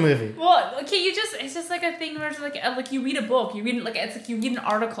 didn't like the movie? Well, okay, it's just like a thing where it's like you read a book, you read like it's like you read an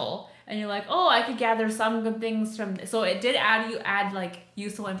article, and you're like, oh, I could gather some good things from. So it did add like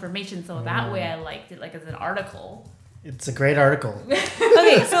useful information. So that way I liked it like as an article. It's a great article.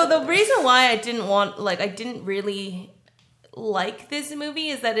 Okay, so the reason why I didn't really like this movie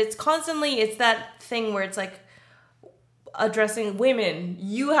is that it's that thing where it's like addressing women.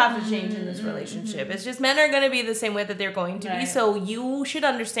 You have to change in this relationship. It's just men are going to be the same way that they're going to be. Right. So you should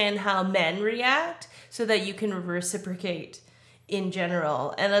understand how men react so that you can reciprocate in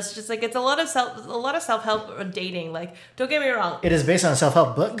general. And that's just like, it's a lot of self-help dating. Like, don't get me wrong. It is based on a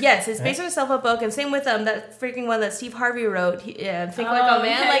self-help book? Yes, it's based Right? on a self-help book, and same with that freaking one that Steve Harvey wrote, Think Like a Oh,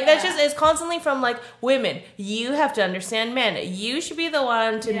 Man. yeah, Like, that's yeah. just, it's constantly from, like, women. You have to understand men. You should be the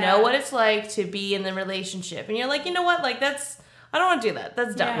one to Yeah. know what it's like to be in the relationship. And you're like, you know what? Like, I don't want to do that.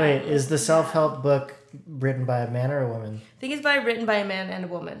 That's dumb. Yeah. Wait, is the self-help book written by a man or a woman? I think it's written by a man and a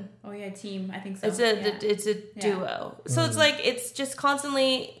woman. Oh yeah, team. I think so. It's a duo. So it's like, it's just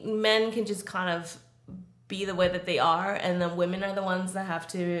constantly, men can just kind of be the way that they are, and then women are the ones that have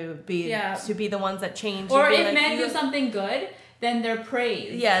to be the ones that change. Or and be if like, men you- do something good, then they're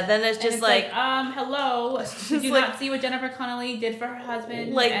praised. yeah, then it's And just it's like hello. Did you like- not see what Jennifer Connelly did for her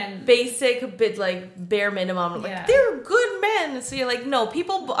husband? like and basic bit like bare minimum, like Yeah. they're good men. So you're like, no,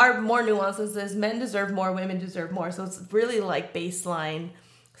 people are more nuanced than this. Men deserve more, women deserve more. So it's really like baseline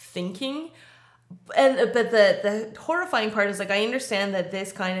thinking. But the horrifying part is like, I understand that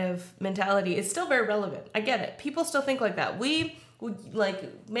this kind of mentality is still very relevant. I get it. People still think like that. We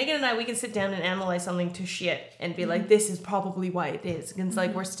like Megan and I, we can sit down and analyze something to shit and be like, this is probably why it is. And it's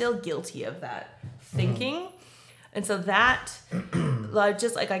like, we're still guilty of that thinking. And so that, like,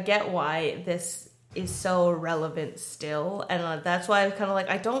 just like, I get why this is so relevant still. And that's why I'm kind of like,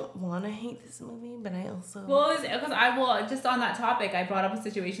 I don't want to hate this movie, but I also... well, because just on that topic, I brought up a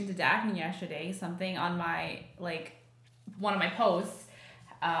situation to Daphne yesterday. Something on my one of my posts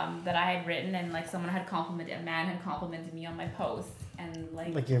that I had written, and like a man had complimented me on my post, and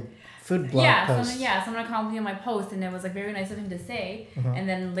like Like your food blog post? someone complimented my post, and it was like very nice of him to say. And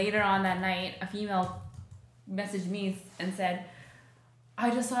then later on that night, a female messaged me and said, I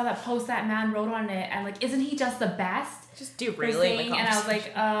just saw that post that man wrote on it, and like, isn't he just the best? Just do for really saying? And I was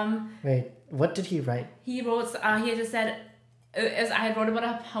like, Wait, what did he write? he wrote, he had just said, as I had wrote about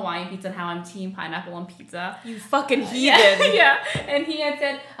a Hawaiian pizza and how I'm team pineapple on pizza. you fucking heathen. Yeah. And he had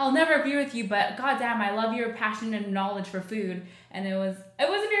said, I'll never agree with you, but goddamn, I love your passion and knowledge for food. And it was a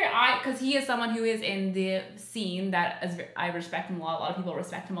very because he is someone who is in the scene that is, I respect him a lot. A lot of people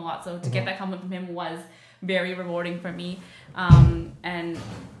respect him a lot. So to get that compliment from him was very rewarding for me.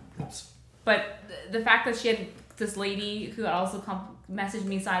 But the fact that she had this lady who had also messaged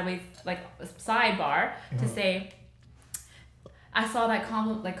me sideways, like sidebar, to say, I saw that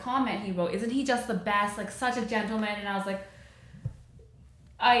comment he wrote, isn't he just the best, like such a gentleman? And I was like,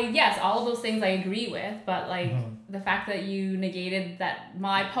 yes, all of those things I agree with, but like the fact that you negated that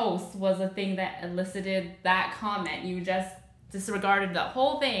my post was a thing that elicited that comment, you just disregarded the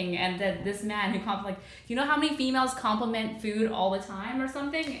whole thing, and that this man who you know how many females compliment food all the time or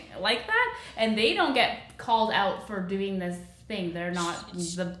something like that, and they don't get called out for doing this thing. They're not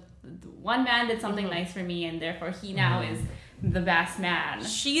the one man did something nice for me, and therefore he now is the best man.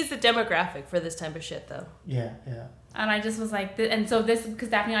 She's the demographic for this type of shit, though. Yeah. And I just was like, and so this, because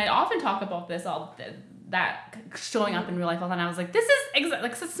Daphne and I often talk about this, that showing up in real life all the time. And I was like, this is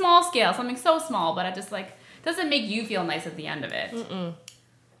like it's a small scale, something so small, but it just like doesn't make you feel nice at the end of it.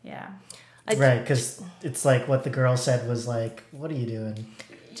 Yeah. Right, because it's like what the girl said was like, what are you doing?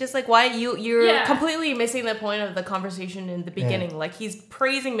 just like why you're Yeah. completely missing the point of the conversation in the beginning. Yeah. Like he's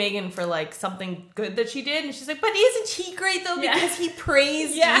praising Megan for like something good that she did, and she's like, "But isn't he great though? Yeah. Because he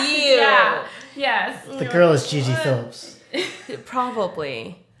praised Yeah. you." Yeah. Yes. The girl is Gigi Phillips.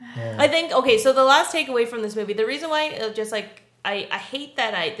 Probably. Yeah. I think okay. So the last takeaway from this movie, the reason why just like I hate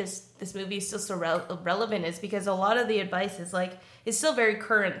that this movie is still so relevant is because a lot of the advice is still very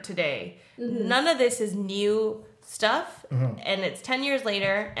current today. None of this is new stuff, and it's 10 years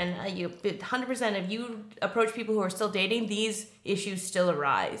later, and you 100% if you approach people who are still dating, these issues still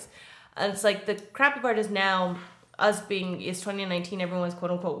arise. And it's like the crappy part is now us being it's 2019, everyone's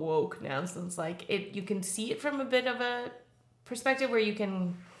quote unquote woke now, so it's like you can see it from a bit of a perspective where you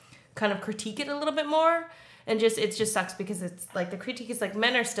can kind of critique it a little bit more. And it just sucks because it's like the critique is like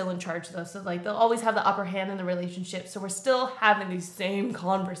men are still in charge though, so like they'll always have the upper hand in the relationship. So we're still having these same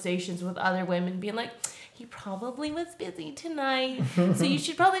conversations with other women, being like, "He probably was busy tonight, so you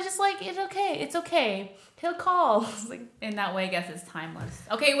should probably just like it's okay. He'll call." It's like, In that way, I guess it's timeless.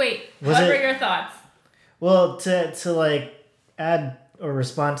 Okay, wait. Was What it- were your thoughts? Well, to like add or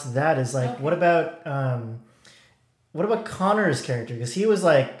respond to that is like, Okay. what about Connor's character? Because he was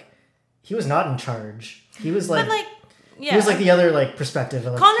not in charge. He was like, but like, yeah. he was like the other like perspective.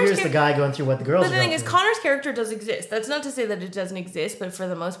 Of, like, Connor's here's the guy going through what the girls. But the are thing going is, through. Connor's character does exist. That's not to say that it doesn't exist, but for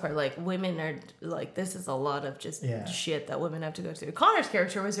the most part, like women are like this is a lot of just Yeah. shit that women have to go through. Connor's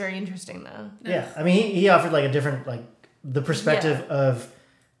character was very interesting though. Yeah, I mean, he offered like a different like the perspective of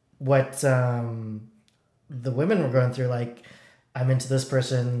what the women were going through. Like, I'm into this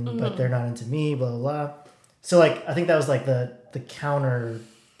person, but they're not into me. Blah blah blah. So like, I think that was like the counter.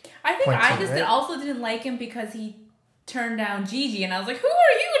 I think Point I two, just right? also didn't like him because he turned down Gigi, and I was like, "Who are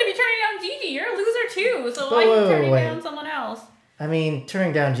you to be turning down Gigi? You're a loser too. So why are you turning wait. down someone else?" I mean,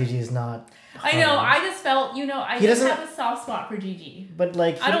 turning down Gigi is not. I know. hard. I just felt, I He just doesn't- have a soft spot for Gigi. But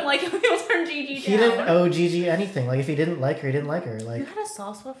like, I don't like it when people turn Gigi He down. didn't owe Gigi anything. Like, if he didn't like her, he didn't like her. You Like, had a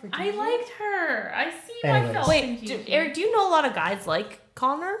soft spot for Gigi? I liked her. I see Anyways. myself in Wait, Gigi. Eric, do you know a lot of guys like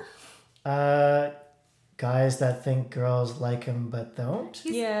Connor? guys that think girls like him but don't.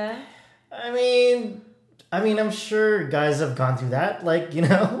 Yeah. I mean, I'm sure guys have gone through that. Like,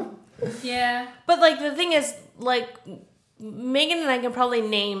 Yeah. But like the thing is, like Megan and I can probably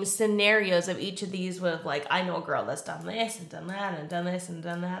name scenarios of each of these with like I know a girl that's done this and done that and done this and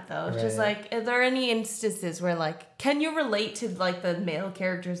done that though. It's just Right. like are there any instances where like can you relate to like the male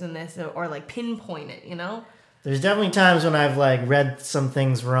characters in this or like pinpoint it, There's definitely times when I've like read some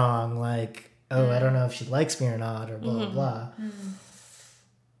things wrong, like, oh, I don't know if she likes me or not, or blah blah blah.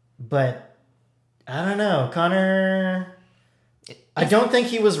 But I don't know, Connor. I don't think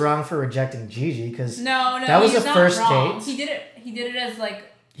he was wrong for rejecting Gigi because No, that was he's a not first wrong. date. He did it as like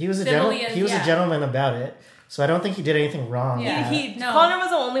He was a civilly as- he was yeah. a gentleman about it, so I don't think he did anything wrong. Yeah. with that. No. Connor was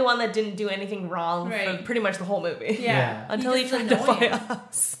the only one that didn't do anything wrong for Right. pretty much the whole movie. yeah. Until he just tried to annoying. fight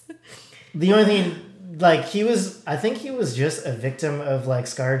us. The only thing, like, I think he was just a victim of, like,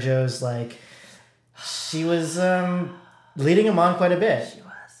 ScarJo's, like, she was leading him on quite a bit. She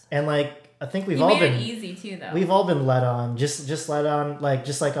was. And, like, I think we've He all made been, it easy too, though. we've all been led on, just led on, like,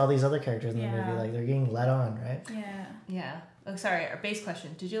 just like all these other characters in the Yeah. movie, like, they're getting led on, right? Yeah. Yeah. Oh, sorry. Our base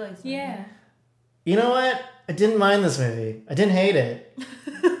question. Did you like this movie? Yeah. You know what? I didn't mind this movie. I didn't hate it.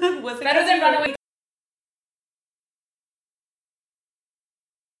 Was it Better than Runaway.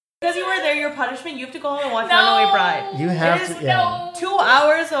 Because you were there, your punishment, you have to go home and watch No. Runaway Bride. You have It to, is yeah. 2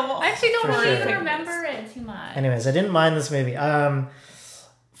 hours of I actually don't For really sure. even remember it too much. Anyways, I didn't mind this movie.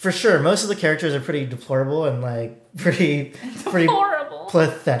 For sure, most of the characters are pretty deplorable and, like, pretty Horrible.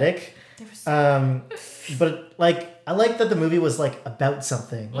 pathetic. But like I like that the movie was like about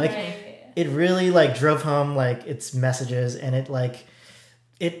something. Like Right. it really like drove home like its messages, and it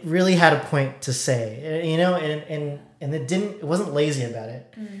really had a point to say. And it wasn't lazy about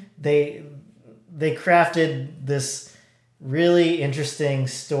it. They crafted this really interesting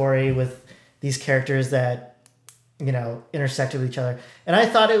story with these characters that intersected with each other, and I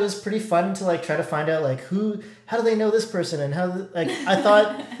thought it was pretty fun to like try to find out like how do they know this person, and I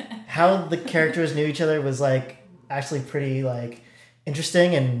thought how the characters knew each other was like actually pretty like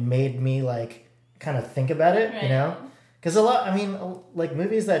interesting and made me like kind of think about it, Right. because like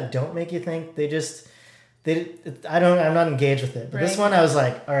movies that don't make you think, I'm not engaged with it. But this Right. one I was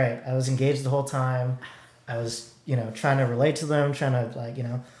like, all right, I was engaged the whole time. I was trying to relate to them, trying to like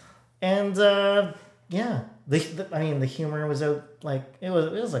and yeah. The humor was like it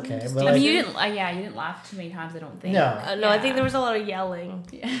was okay, but I like, mean, you didn't laugh too many times. I don't think. No. No, I Yeah. think there was a lot of yelling.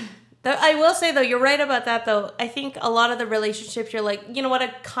 Yeah. I will say, though, you're right about that, though. I think a lot of the relationships, you're like, you know what, I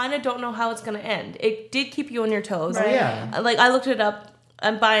kind of don't know how it's going to end. It did keep you on your toes. Oh, yeah. Like, I looked it up.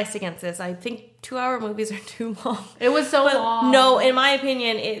 I'm biased against this. I think 2-hour movies are too long. It was so But long. no, in my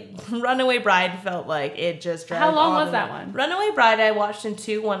opinion, Runaway Bride felt like it just dragged How long on was and that on. one? Runaway Bride I watched in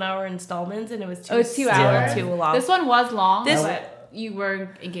 2 1-hour installments, and it was too. Oh, it's 2 still hours. Too long. This one was long, This- but you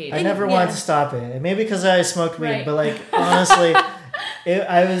were engaged. I never yeah. wanted to stop it. Maybe because I smoked weed, Right. but like honestly,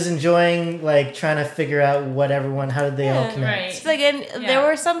 I was enjoying like trying to figure out what how did they all Yeah. connect. Right. It's like, and Yeah. there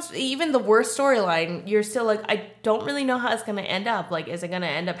were some, even the worst storyline, you're still like, I don't really know how it's going to end up. Like, is it going to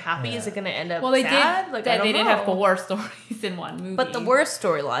end up happy? Yeah. Is it going to end up Well, they sad? did. Like, They did have know. 4 stories in one movie. But the worst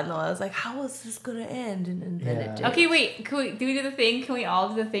storyline, though, I was like, how is this going to end? And then Yeah. it did. Okay, wait. Do we do the thing? Can we all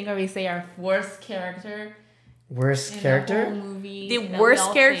do the thing where we say our worst character Worst in character? the whole movie? The that we worst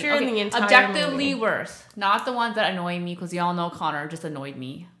all character think? in the entire objectively movie. worst, not the ones that annoy me, because y'all know Connor just annoyed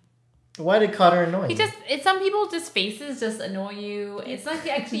me. Why did Connor annoy He you? just it's some people just faces just annoy you. It's like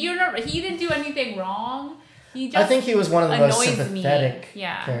actually you're not. He didn't do anything wrong. He just I think he was one of the most annoys me. sympathetic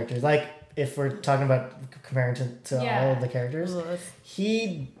Yeah. characters. Like if we're talking about comparing to Yeah. all of the characters, Ugh.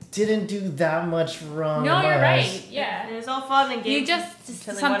 he didn't do that much wrong. No, in you're ours. right. Yeah. And it's all fun and You games. just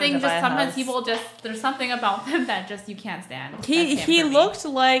until they something wanted to just buy a sometimes house. people just there's something about them that just you can't stand. He That's him for me. looked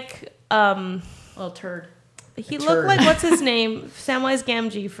like little turd. he A looked turd. like what's his name, Samwise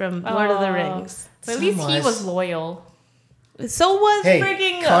Gamgee from Lord of the Oh. Rings. But at least he Samwise. was loyal. So was Hey,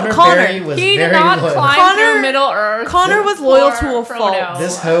 freaking Connor Connor. Berry was He very did not loyal. climb Connor- through Middle Earth. Connor was loyal to a for fault. Frodo.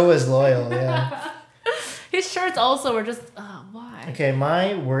 This hoe was loyal, yeah. His shirts also were just why? Okay,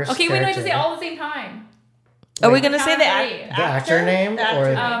 my worst Okay, we don't have character. to say all at the same time. Are we Wait, gonna say the, Count act- three. the actor name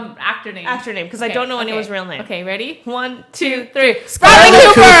or Actor name. actor name? Because I Okay, don't know okay. anyone's real name. Okay, ready? 1, 2, 2. 3. Bradley Bradley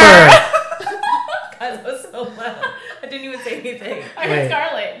Cooper. That was so loud. I didn't even say anything. I Wait. heard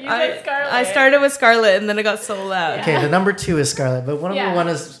Scarlet. You said Scarlet. I started with Scarlet and then it got so loud. Okay, the number 2 is Scarlett, but number Yeah. 1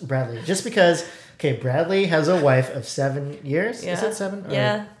 is Bradley. Just because, okay, Bradley has a wife of 7 years. Yeah. Is it 7? Or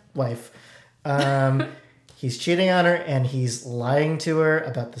Yeah. Wife. He's cheating on her and he's lying to her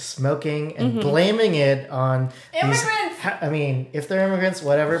about the smoking and blaming it on these- Immigrants! I mean, if they're immigrants,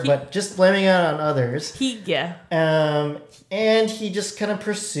 whatever, but just blaming it on others. Yeah. And he just kind of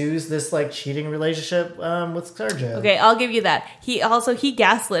pursues this like cheating relationship with Scarjo. Okay, I'll give you that. He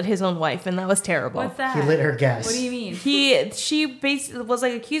gaslit his own wife, and that was terrible. What's that? He lit her gas. What do you mean? She basically was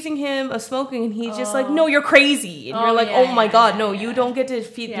like accusing him of smoking, and he's just like, "No, you're crazy," and Oh, you're like, yeah, "Oh my yeah, god, yeah, no, yeah. you don't get to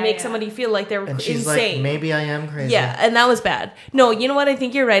Yeah, make yeah. somebody feel like they're And she's insane." like, maybe I am crazy. Yeah, and that was bad. No, you know what? I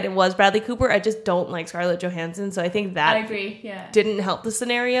think you're right. It was Bradley Cooper. I just don't like Scarlett Johansson, so I think that I agree. Yeah. didn't help the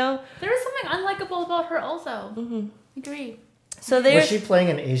scenario. There was something unlikable about her also. Mm-hmm. Agree. So there. Was she playing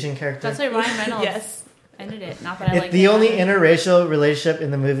an Asian character? That's why Ryan Reynolds Yes. ended it. Not that I like The him. only interracial relationship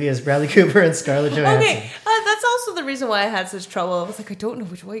in the movie is Bradley Cooper and Scarlett Johansson. Okay, that's also the reason why I had such trouble. I was like, I don't know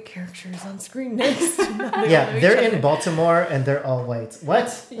which white character is on screen next. Yeah, they're in Baltimore and they're all white. What?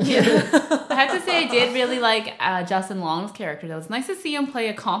 I have to say, I did really like Justin Long's character. Though. It was nice to see him play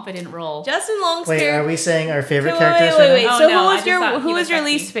a confident role. Justin Long's Wait, character. are we saying our favorite Wait, characters? wait. Oh, So no, I just who thought he was was your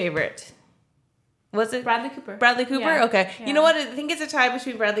sexy. least favorite? Was it Bradley Cooper. Bradley Cooper? Yeah. Okay. Yeah. You know what? I think it's a tie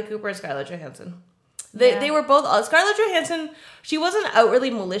between Bradley Cooper and Scarlett Johansson. Yeah. They were both Scarlett Johansson. She wasn't outwardly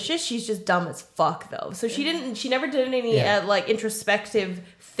malicious. She's just dumb as fuck though. So she never did any Yeah. like introspective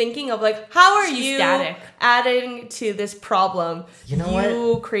thinking of like, how are She's you static. adding to this problem? You know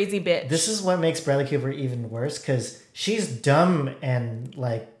what? Crazy bitch. This is what makes Bradley Cooper even worse because she's dumb and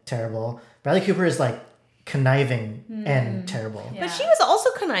like terrible. Bradley Cooper is like conniving and terrible. Yeah. But she was also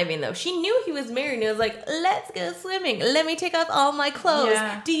conniving though. She knew he was married and it was like, let's go swimming. Let me take off all my clothes.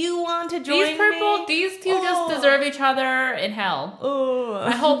 Yeah. Do you want to join These purple, me? these two Oh. just deserve each other in hell.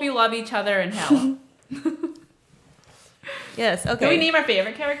 I hope you love each other in hell. Yes, okay. Can we name our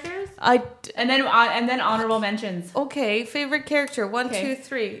favorite characters? And then honorable mentions. Okay, favorite character. 1, Okay. 2,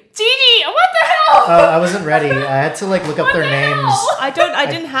 3. Gigi, what the hell? Oh, I wasn't ready. I had to like look up What their the names. hell? I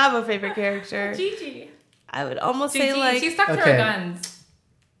didn't have a favorite character. Gigi. I would almost Gigi, say like she stuck to her Okay. guns.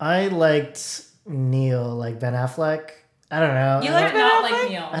 I liked Neil, like Ben Affleck. I don't know. You You I like can't don't, not Ben Affleck? like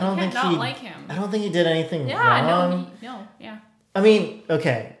Neil. I don't you think can't not he. like him. I don't think he did anything Yeah, wrong. no, yeah. I mean,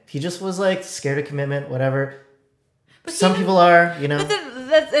 okay, he just was like scared of commitment, whatever. But Some he people are, you know.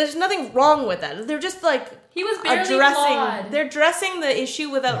 but there's nothing wrong with that. They're just like He was barely addressing flawed. they're addressing the issue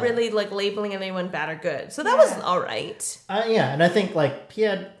without really like labeling anyone bad or good. So that was all right. Yeah, and I think like he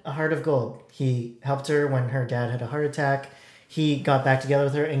had a heart of gold. He helped her when her dad had a heart attack. He got back together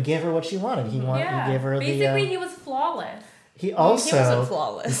with her and gave her what she wanted. He gave her Basically, the. he was flawless. He also he wasn't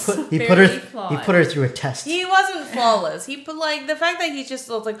flawless. He put Barely her. flawed. He put her through a test. He wasn't flawless. He put like the fact that he just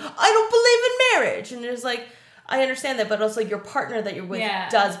was like, I don't believe in marriage, and there's like, I understand that, but also your partner that you're with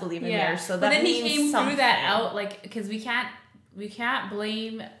does believe in marriage, so that but then means he came something. through that out, like, because we can't we can't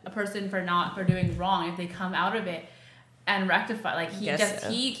blame a person for doing wrong if they come out of it and rectify. Like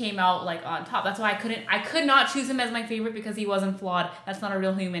he came out like on top. That's why I could not choose him as my favorite because he wasn't flawed. That's not a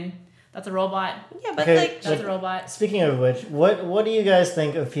real human. That's a robot. Yeah, but Okay, That's a robot. Speaking of which, what do you guys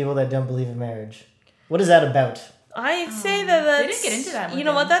think of people that don't believe in marriage? What is that about? I'd say that's... They didn't get into that with You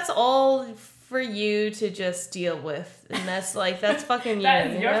know him. what? That's all for you to just deal with. And that's fucking you. That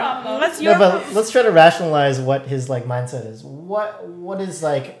is your know? problem. That's No, your but problem. let's try to rationalize what his like mindset is. What is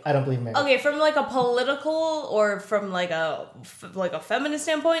like I don't believe in marriage. Okay, from like a political or from like a feminist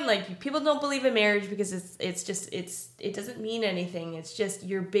standpoint, like people don't believe in marriage because it doesn't mean anything. It's just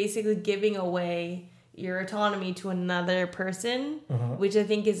you're basically giving away your autonomy to another person, which I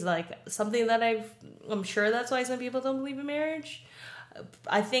think is like something that I'm sure that's why some people don't believe in marriage.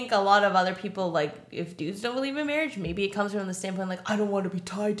 I think a lot of other people, like, if dudes don't believe in marriage, maybe it comes from the standpoint, like, I don't want to be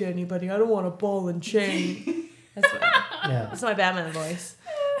tied to anybody. I don't want a ball and chain. That's my Batman voice.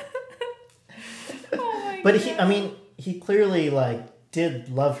 But he clearly like did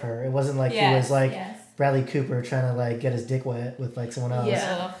love her. It wasn't like he was like Bradley Cooper trying to like get his dick wet with like someone else.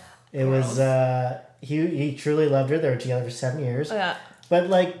 Yeah. It was he truly loved her. They were together for 7 years. Oh, yeah. But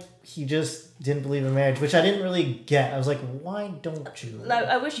like he just didn't believe in marriage, which I didn't really get. I was like, why don't you?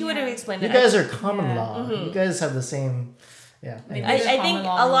 I wish you would have explained You it. guys are common law. You guys have the same. Yeah. Maybe Anyway. I think Common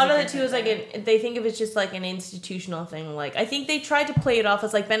law a lot of it is too is like they think of it just like an institutional thing. Like I think they tried to play it off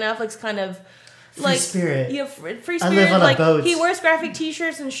as like Ben Affleck's kind of like spirit. Yeah, free I spirit. live on a like boat. he wears graphic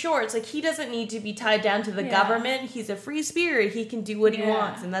T-shirts and shorts. Like he doesn't need to be tied down to the government. He's a free spirit. He can do what he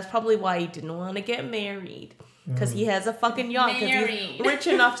wants, and that's probably why he didn't want to get married because he has a fucking yacht. Because he's rich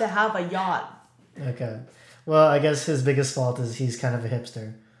enough to have a yacht. Okay. Well, I guess his biggest fault is he's kind of a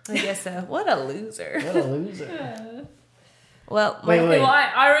hipster. I guess so. What a loser. What a loser. Well, Wait. Well,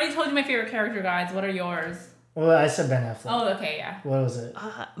 I already told you my favorite character, guys. What are yours? Well, I said Ben Affleck. Oh, okay, yeah. What was it?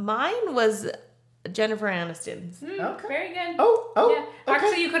 mine was Jennifer Aniston's. Okay. Very good. Oh. Yeah. Okay,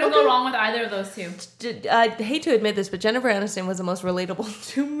 Actually, you couldn't go wrong with either of those two. I hate to admit this, but Jennifer Aniston was the most relatable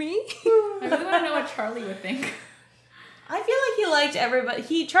to me. I really want to know what Charlie would think. I feel like he liked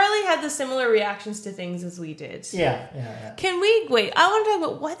everybody. Charlie had the similar reactions to things as we did. Yeah. Can we wait? I want to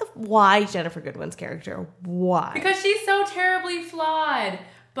talk about why Jennifer Goodwin's character? Why? Because she's so terribly flawed.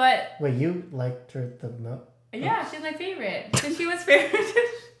 But Wait, you liked her the most? yeah, she's my favorite. Because she was very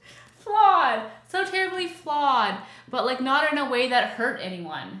flawed. So terribly flawed. But like not in a way that hurt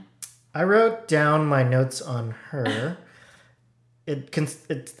anyone. I wrote down my notes on her.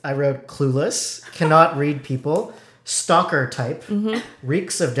 I wrote clueless, cannot read people, stalker type,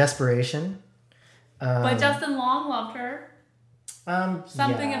 reeks of desperation. But Justin Long loved her.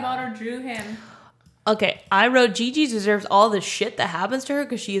 Something yeah. about her drew him. Okay, I wrote Gigi deserves all the shit that happens to her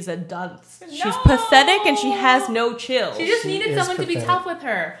because she is a dunce. She's No! pathetic and she has no chill. She just She needed is someone to be pathetic. tough with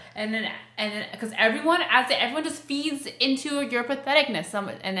her, and then because everyone just feeds into your patheticness.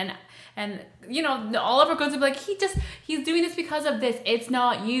 And you know, Oliver goes to be like, he's doing this because of this. It's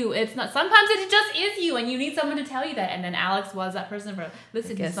not you. It's not. Sometimes it just is you, and you need someone to tell you that. And then Alex was that person for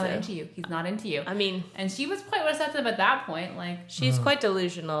listen. He's not into you. He's not into you. I mean, And she was quite receptive at that point. Like she's quite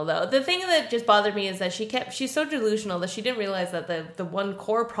delusional, though. The thing that just bothered me is that she's so delusional that she didn't realize that the one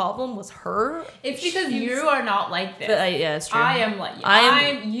core problem was her. it's because you are not like this. Yeah, it's true. I am like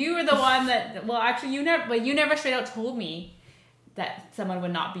you are the one that. Well, actually, you never straight out told me that someone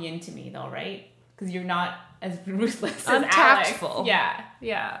would not be into me, though, right? Because you're not as ruthless I'm as tactful. Alex.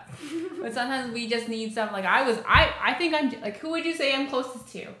 Yeah. But sometimes we just need some. Like I think I'm like, who would you say I'm closest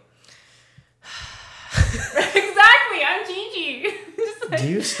to? Exactly, I'm Gigi. Just like, Do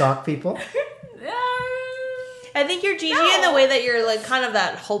you stalk people? I think you're Gigi in the way that you're like kind of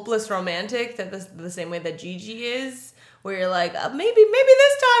that hopeless romantic, that the same way that Gigi is, where you're like maybe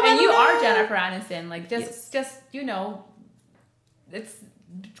this time. and I you don't are know. Jennifer Aniston. Like just you know, it's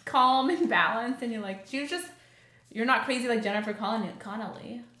calm and balanced, and you're not crazy like Jennifer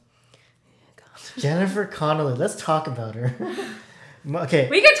Connelly. Jennifer Connelly. Let's talk about her. Okay.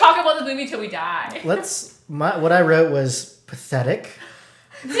 We could talk about the movie till we die. What I wrote was pathetic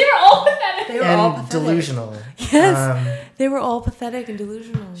They were all pathetic. They were all and pathetic. delusional. Yes, they were all pathetic and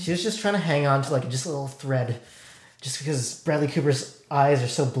delusional. She was just trying to hang on to like just a little thread, just because Bradley Cooper's eyes are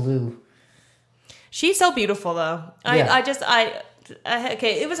so blue. She's so beautiful, though. Yeah.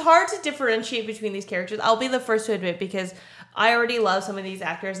 Okay, it was hard to differentiate between these characters. I'll be the first to admit, because I already love some of these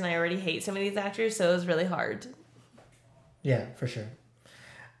actors and I already hate some of these actors, so it was really hard. Yeah, for sure.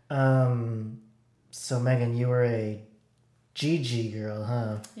 So Megan, you were a Gigi girl,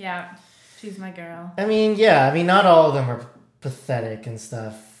 huh? Yeah, she's my girl. I mean, not all of them are pathetic and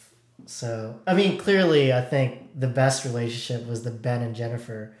stuff, So, I mean, clearly, I think the best relationship was the Ben and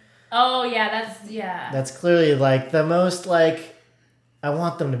Jennifer. Oh yeah, That's clearly like the most like I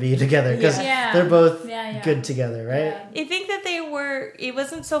want them to be together because Yeah. they're both Yeah. good together, right? Yeah. I think that it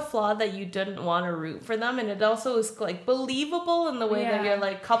wasn't so flawed that you didn't want to root for them, and it also was like believable in the way that Yeah. you're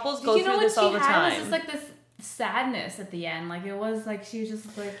like couples Did go you know through what this all she the had time. was just like this sadness at the end. Like it was like she was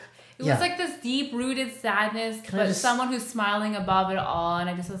just like it Yeah. was like this deep rooted sadness, Can I but just- someone who's smiling above it all. And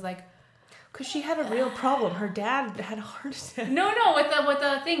I just was like, Because she had a real problem. Her dad had a heart attack. no, with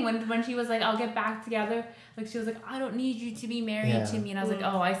the thing when she was like, I'll get back together. Like she was like, I don't need you to be married Yeah. to me, and I was like,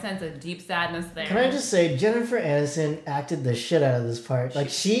 oh, I sense a deep sadness there. Can I just say, Jennifer Aniston acted the shit out of this part. Like,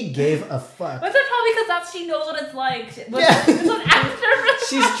 she gave a fuck. But that's probably because she knows what it's like. Yeah. It's an actor.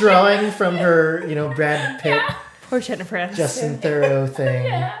 She's drawing from her, Brad Pitt, Yeah. Poor Jennifer Aniston. Justin Theroux thing.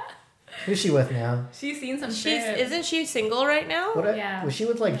 Yeah. Who's she with now? She's seen some shit. Isn't she single right now? Yeah. Was she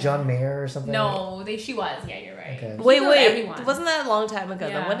with, like, John Mayer or something? No, she was. Yeah, you're right. Okay. She's Wait, with everyone. wasn't that a long time ago?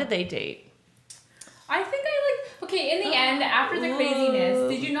 Yeah. Then when did they date? I think okay, in the end, after the craziness,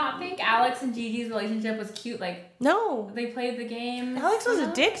 did you not think Alex and Gigi's relationship was cute? Like, No, they played the game. Alex was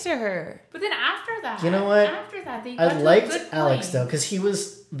a dick to her. But then after that, You know what? After that, they got I to a liked good Alex, point. though, because he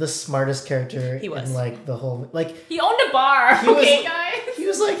was the smartest character He was. in, like, the whole... Like, He owned a bar, He was- okay, guys? he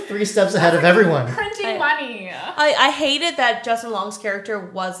was, like, 3 steps ahead of everyone. Printing money. I hated that Justin Long's character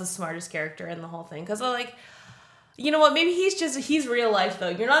was the smartest character in the whole thing. Because, like, you know what? Maybe he's real life, though.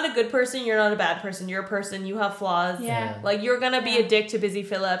 You're not a good person. You're not a bad person. You're a person. You have flaws. Yeah. Like, you're going to be a dick to Busy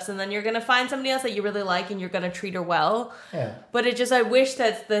Phillips, and then you're going to find somebody else that you really like, and you're going to treat her well. Yeah. But I wish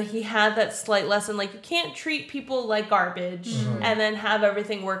that he had that slight lesson. Like, you can't treat people like garbage and then have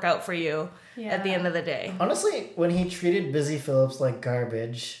everything work out for you at the Yeah. end of the day. Honestly, when he treated Busy Phillips like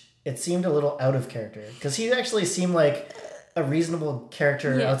garbage, it seemed a little out of character. Because he actually seemed like a reasonable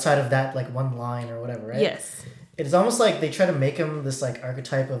character Yeah. outside of that, like, one line or whatever, right? Yes. It's almost like they try to make him this, like,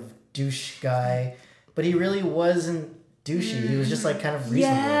 archetype of douche guy, but he really wasn't douchey. He was just, like, kind of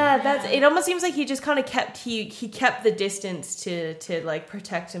reasonable. Yeah, it almost seems like he just kind of kept the distance to like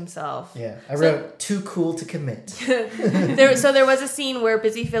protect himself. Yeah. I wrote, too cool to commit. There was a scene where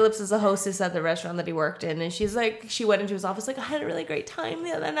Busy Phillips is a hostess at the restaurant that he worked in, and she went into his office like, I had a really great time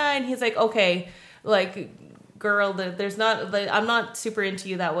the other night, and he's like, okay, like, girl, I'm not super into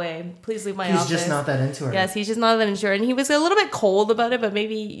you that way. Please leave my He's office. just not that into her. Yes, he's just not that into, and he was a little bit cold about it. But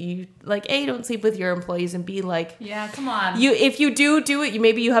maybe you like don't sleep with your employees, and be like, Yeah, come on. if you do it,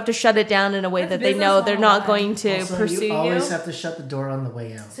 maybe you have to shut it down in a way That's that they know business they're not 101. going to Also, pursue you always have to shut the door on the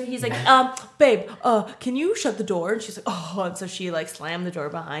way out. So he's like, babe, can you shut the door? And she's like, oh, and so she like slammed the door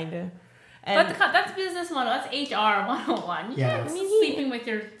behind her. And That's business 101. That's HR 101. You Yeah. can't I be sleeping with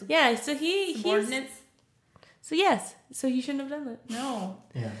your yeah, so he's subordinates. so he shouldn't have done that. No,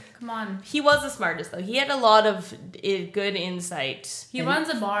 Yeah. come on. He was the smartest though. He had a lot of good insight. He runs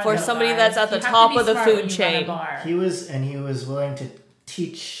a bar For though, somebody guys. that's at the You have top to be of the smart food when you run a chain. bar. He was willing to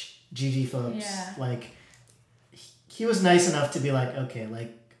teach Gigi Phillips. Yeah. Like, he was nice enough to be like, okay,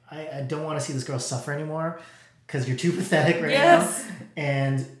 like, I don't want to see this girl suffer anymore because you're too pathetic right Yes. now.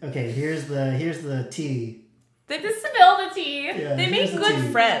 And okay, here's the tea. They just spill the tea. Yeah, They here's make the good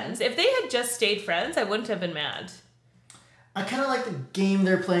tea. friends. If they had just stayed friends, I wouldn't have been mad. I kind of like the game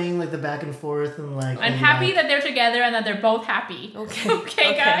they're playing, like the back and forth and like. I'm happy that they're together and that they're both happy. Okay.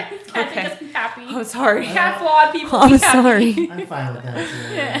 Okay, guys. Can't Okay. they just be happy? I'm sorry. Can't flawed people I'm be happy. sorry. I'm fine with that.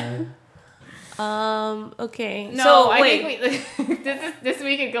 Too, Yeah. Okay. No, so I wait. think this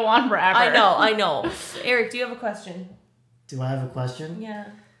week could go on forever. I know. Eric, do you have a question? Do I have a question? Yeah.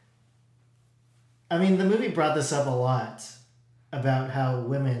 I mean, the movie brought this up a lot about how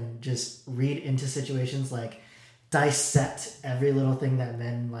women just read into situations, like dissect every little thing that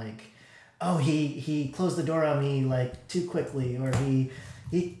men like. Oh, he closed the door on me like too quickly, or he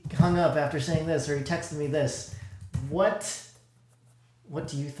hung up after saying this, or he texted me this. What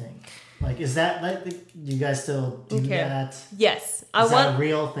do you think? Like, is that like do you guys still do that? Yes. Is that a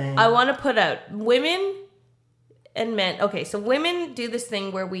real thing? I want to put out women and men. Okay, so women do this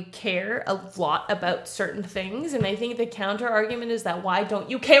thing where we care a lot about certain things, and I think the counter argument is that why don't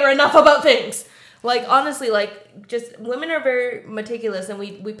you care enough about things? Like, honestly, like, just women are very meticulous, and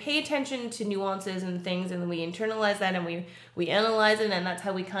we pay attention to nuances and things, and we internalize that, and we analyze it, and that's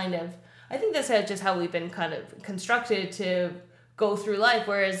how we kind of, I think that's just how we've been kind of constructed to go through life,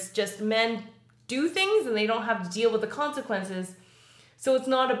 whereas just men do things and they don't have to deal with the consequences, so it's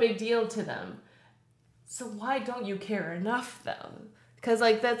not a big deal to them. So why don't you care enough, though? Because,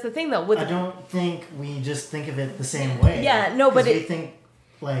 like, that's the thing, though. I don't think we just think of it the same way. Yeah, no, but 'Cause we think,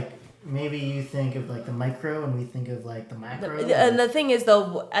 like, maybe you think of like the micro and we think of like the macro. And the thing is,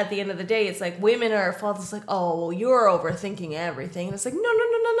 though, at the end of the day, it's like women are at fault. It's like, oh, well, you're overthinking everything. And it's like,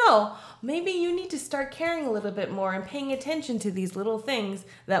 no. Maybe you need to start caring a little bit more and paying attention to these little things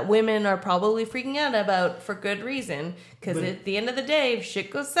that women are probably freaking out about for good reason. Because at the end of the day, if shit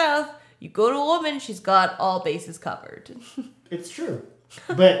goes south, you go to a woman, she's got all bases covered. It's true,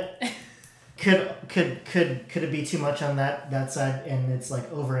 but could it be too much on that side? And it's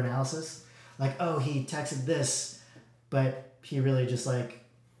like over analysis, like, oh, he texted this, but he really just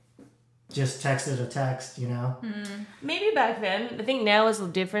texted a text, you know? Maybe back then. I think now is a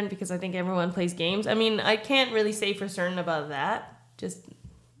little different because I think everyone plays games. I mean, I can't really say for certain about that. Just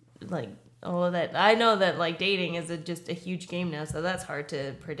like all of that. I know that like dating is just a huge game now, so that's hard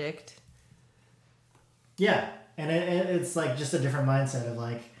to predict. Yeah, and it's like just a different mindset of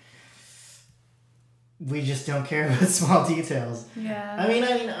like, we just don't care about small details. Yeah. I mean,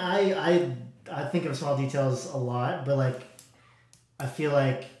 I think of small details a lot, but like, I feel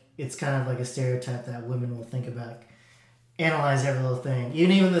like it's kind of like a stereotype that women will think about, analyze every little thing.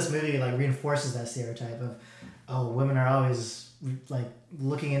 Even this movie like reinforces that stereotype of, oh, women are always like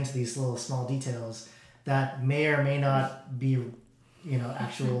looking into these little small details that may or may not be, you know,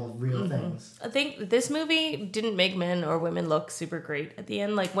 actual real things. I think this movie didn't make men or women look super great at the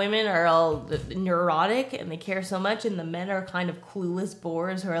end. Like, women are all neurotic and they care so much, and the men are kind of clueless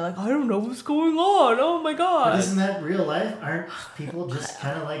bores who are like, I don't know what's going on. Oh my god. But isn't that real life? Aren't people just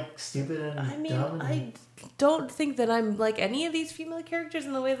kind of like stupid and dumb? I don't think that I'm like any of these female characters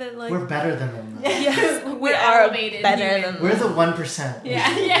in the way that like we're better than them, though. yes, we We're are elevated better humans. than them. We're the 1%.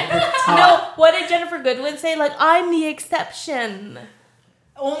 Yeah. We're No, top. what did Jennifer Goodwin say? Like, I'm the exception.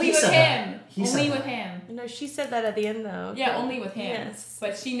 Only He with said him. that. He said Only that. with him. No, she said that at the end though. Yeah, only with him. Yes.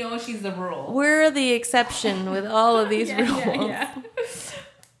 But she knows she's the rule. We're the exception with all of these rules. Yeah.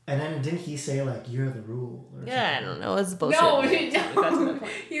 And then didn't he say like, you're the rule? Or Yeah, I don't know. It's bullshit. No, That's no.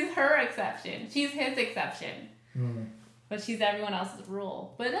 He's her exception. She's his exception. something? But she's everyone else's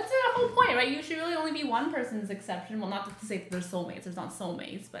rule. But that's the whole point, right? You should really only be one person's exception. Well, not to say that there's soulmates. There's not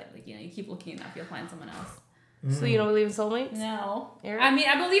soulmates, but like, you know, you keep looking enough, you'll find someone else. So you don't believe in soulmates? No. Eric? I mean,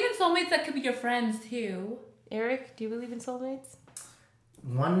 I believe in soulmates that could be your friends too. Eric, do you believe in soulmates?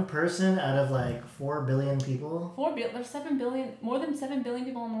 One person out of like 4 billion people? There's 7 billion, more than 7 billion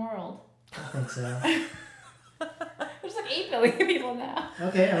people in the world. I think so. There's like 8 billion people now.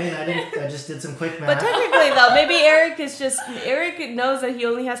 Okay, I mean, I just did some quick math. But technically, though, maybe Eric knows that he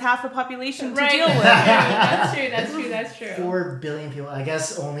only has half the population to deal with. That's true. 4 billion people. I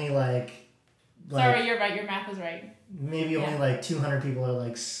guess only like Sorry, you're right. Your math was right. maybe only like 200 people are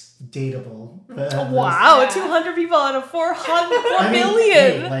like dateable. But Wow, Yeah. 200 people out of 4 I mean,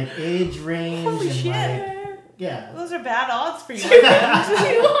 billion. hey, like age range Holy and shit. like yeah. Those are bad odds for you. 200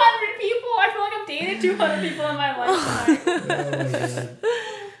 people. I feel like I've dated 200 people in my lifetime. Oh my God.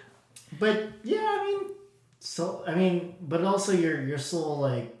 But yeah, but also your soul,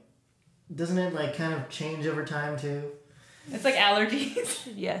 like, doesn't it like kind of change over time too? It's like allergies.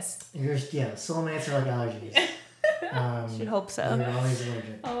 Yes, Soulmates are like allergies. should hope so. You're always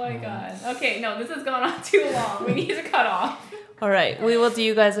allergic. Oh my god. Okay, no, this has gone on too long. We need to cut off. All right, we will do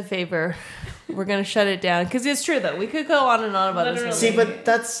you guys a favor. We're gonna shut it down because it's true though. We could go on and on about Literally. this. See, but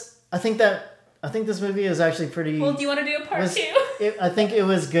I think this movie is actually pretty. Well, do you want to do a part 2? I think it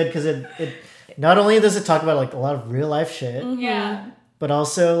was good because it not only does it talk about like a lot of real life shit, Yeah. but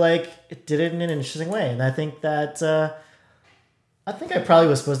also like it did it in an interesting way, and I think that I probably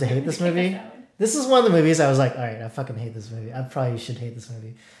was supposed to hate this movie. This is one of the movies I was like, all right, I fucking hate this movie. I probably should hate this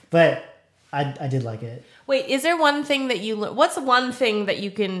movie, but I did like it. Wait, is there one thing that you what's one thing that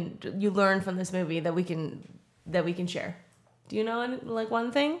you learn from this movie that we can share? Do you know like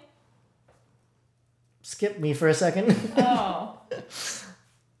one thing? Skip me for a second. Oh.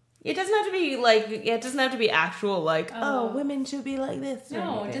 It doesn't have to be like it doesn't have to be actual like Oh. women should be like this. or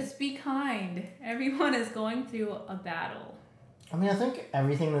No, anything. just be kind. Everyone is going through a battle. I mean, I think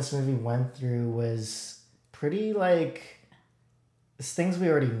everything this movie went through was pretty like it's things we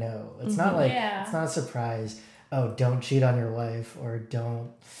already know. It's not like it's not a surprise. Oh, don't cheat on your wife, or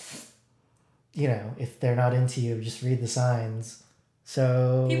don't, if they're not into you, just read the signs.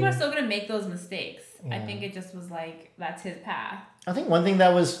 So People are still going to make those mistakes. I Yeah. think it just was like, that's his path. I think one thing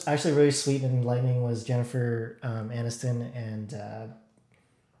that was actually really sweet and enlightening was Jennifer Aniston and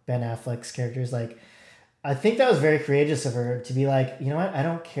Ben Affleck's characters. Like, I think that was very courageous of her to be like, you know what? I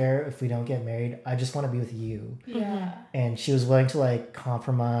don't care if we don't get married. I just want to be with you. Yeah. And she was willing to like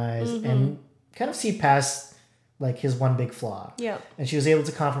compromise and kind of see past like his one big flaw. Yeah. And she was able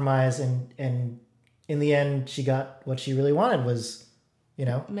to compromise, and in the end, she got what she really wanted was, you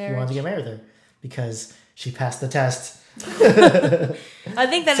know, he wanted Marriage. to get married with her because she passed the test. I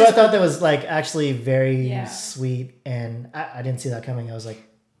think that So I is thought that was like actually very Yeah. sweet, and I didn't see that coming. I was like,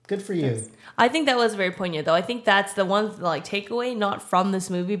 good for you. I think that was very poignant, though. I think that's the one like takeaway, not from this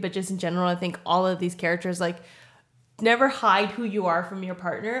movie, but just in general. I think all of these characters like never hide who you are from your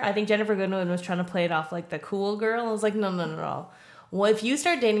partner. I think Jennifer Goodwin was trying to play it off like the cool girl. I was like, no. Well, if you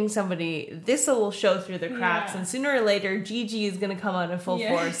start dating somebody, this will show through the cracks, Yeah. and sooner or later, Gigi is gonna come out in full Yeah.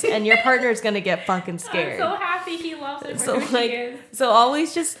 force, and your partner is gonna get fucking I'm scared. so happy he loves her for So who like, she is. so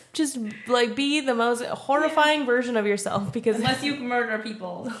always just like be the most horrifying version of yourself, because Unless you murder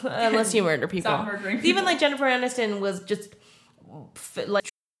people. unless you murder people. Stop murdering people. Even like Jennifer Aniston was just like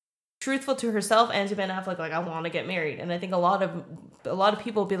truthful to herself and to Ben Affleck. Like, I want to get married, and I think a lot of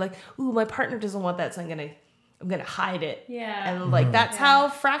people will be like, "Ooh, my partner doesn't want that, so I'm gonna hide it." Yeah. And like that's Yeah. how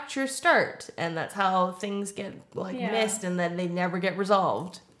fractures start, and that's how things get like Yeah. missed, and then they never get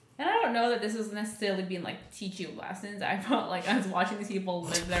resolved. And I don't know that this was necessarily being like teach you lessons. I felt like I was watching these people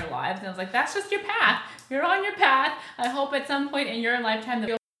live their lives, and I was like, that's just your path. You're on your path. I hope at some point in your lifetime that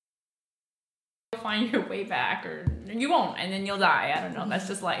you'll find your way back, or you won't, and then you'll die. I don't know. That's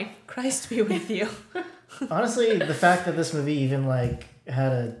just life. Christ be with you. Honestly, the fact that this movie even like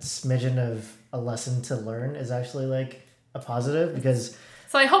had a smidgen of a lesson to learn is actually like a positive, because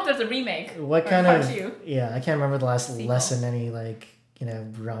So I hope there's a remake. what or kind part of two. yeah, I can't remember the last Sequel. lesson any like, you know,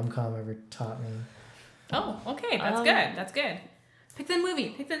 rom-com ever taught me. Oh, okay. That's good. That's good. Pick the movie.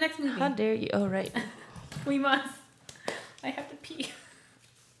 Pick the next movie. How dare you? Oh, right. We must. I have to pee.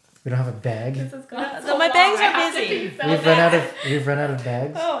 We don't have a bag. This has gone No, so my long. bags I are have to busy. pee so We've run out of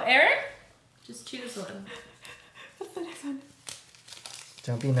bags. Oh, Eric? Just choose one. What's the next one?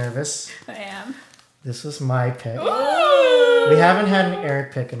 Don't be nervous. I am. This was my pick. Ooh! We haven't had an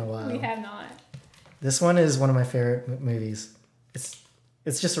Eric pick in a while. We have not. This one is one of my favorite movies. It's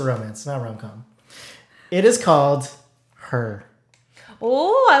just a romance, it's not a rom-com. It is called Her.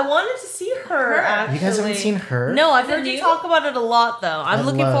 Oh, I wanted to see her. Actually. You guys haven't seen Her? No, I've Is it heard you new? talk about it a lot, though. I'm I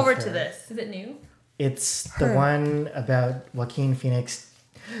looking love forward Her. to this. Is it new? It's Her. the one about Joaquin Phoenix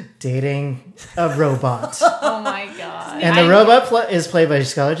dating a robot. Oh my god. And the robot is played by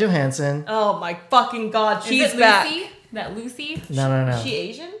Scarlett Johansson. Oh my fucking god, Is she's it back. Lucy? That Lucy? No. She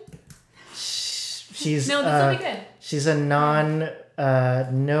Asian? She's No, this will be good. she's a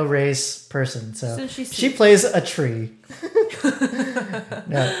no race person, so, So she's she plays a tree.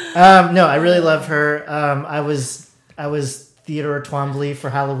 No, I really love her. I was Theodore Twombly for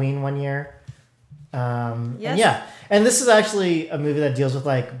Halloween one year. Yes. And this is actually a movie that deals with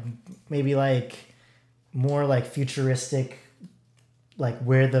like maybe like more like futuristic, like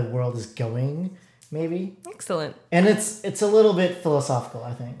where the world is going, maybe. Excellent. And it's a little bit philosophical,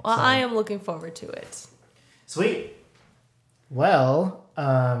 I think. Well, So. I am looking forward to it. Sweet. Well,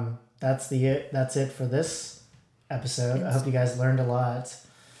 that's it for this episode. I hope you guys learned a lot.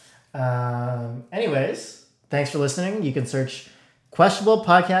 Anyways, thanks for listening. You can search Questionable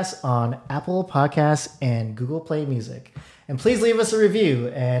Podcasts on Apple Podcasts and Google Play Music. And please leave us a review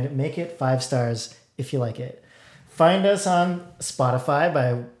and make it 5 stars if you like it. Find us on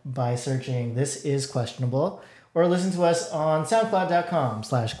Spotify by searching This Is Questionable, or listen to us on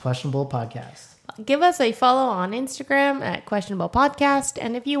soundcloud.com/questionablepodcast. Give us a follow on Instagram at Questionable Podcast.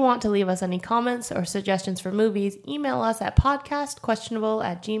 And if you want to leave us any comments or suggestions for movies, email us at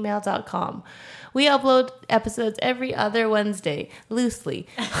podcastquestionable@gmail.com. We upload episodes every other Wednesday, loosely.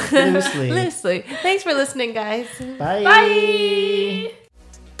 Loosely. Loosely. Thanks for listening, guys. Bye. Bye!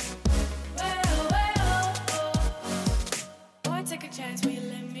 Boy, take a chance, will you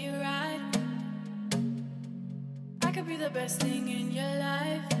let me ride? I could be the best thing in your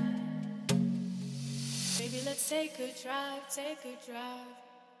life. Baby, let's take a drive, take a drive.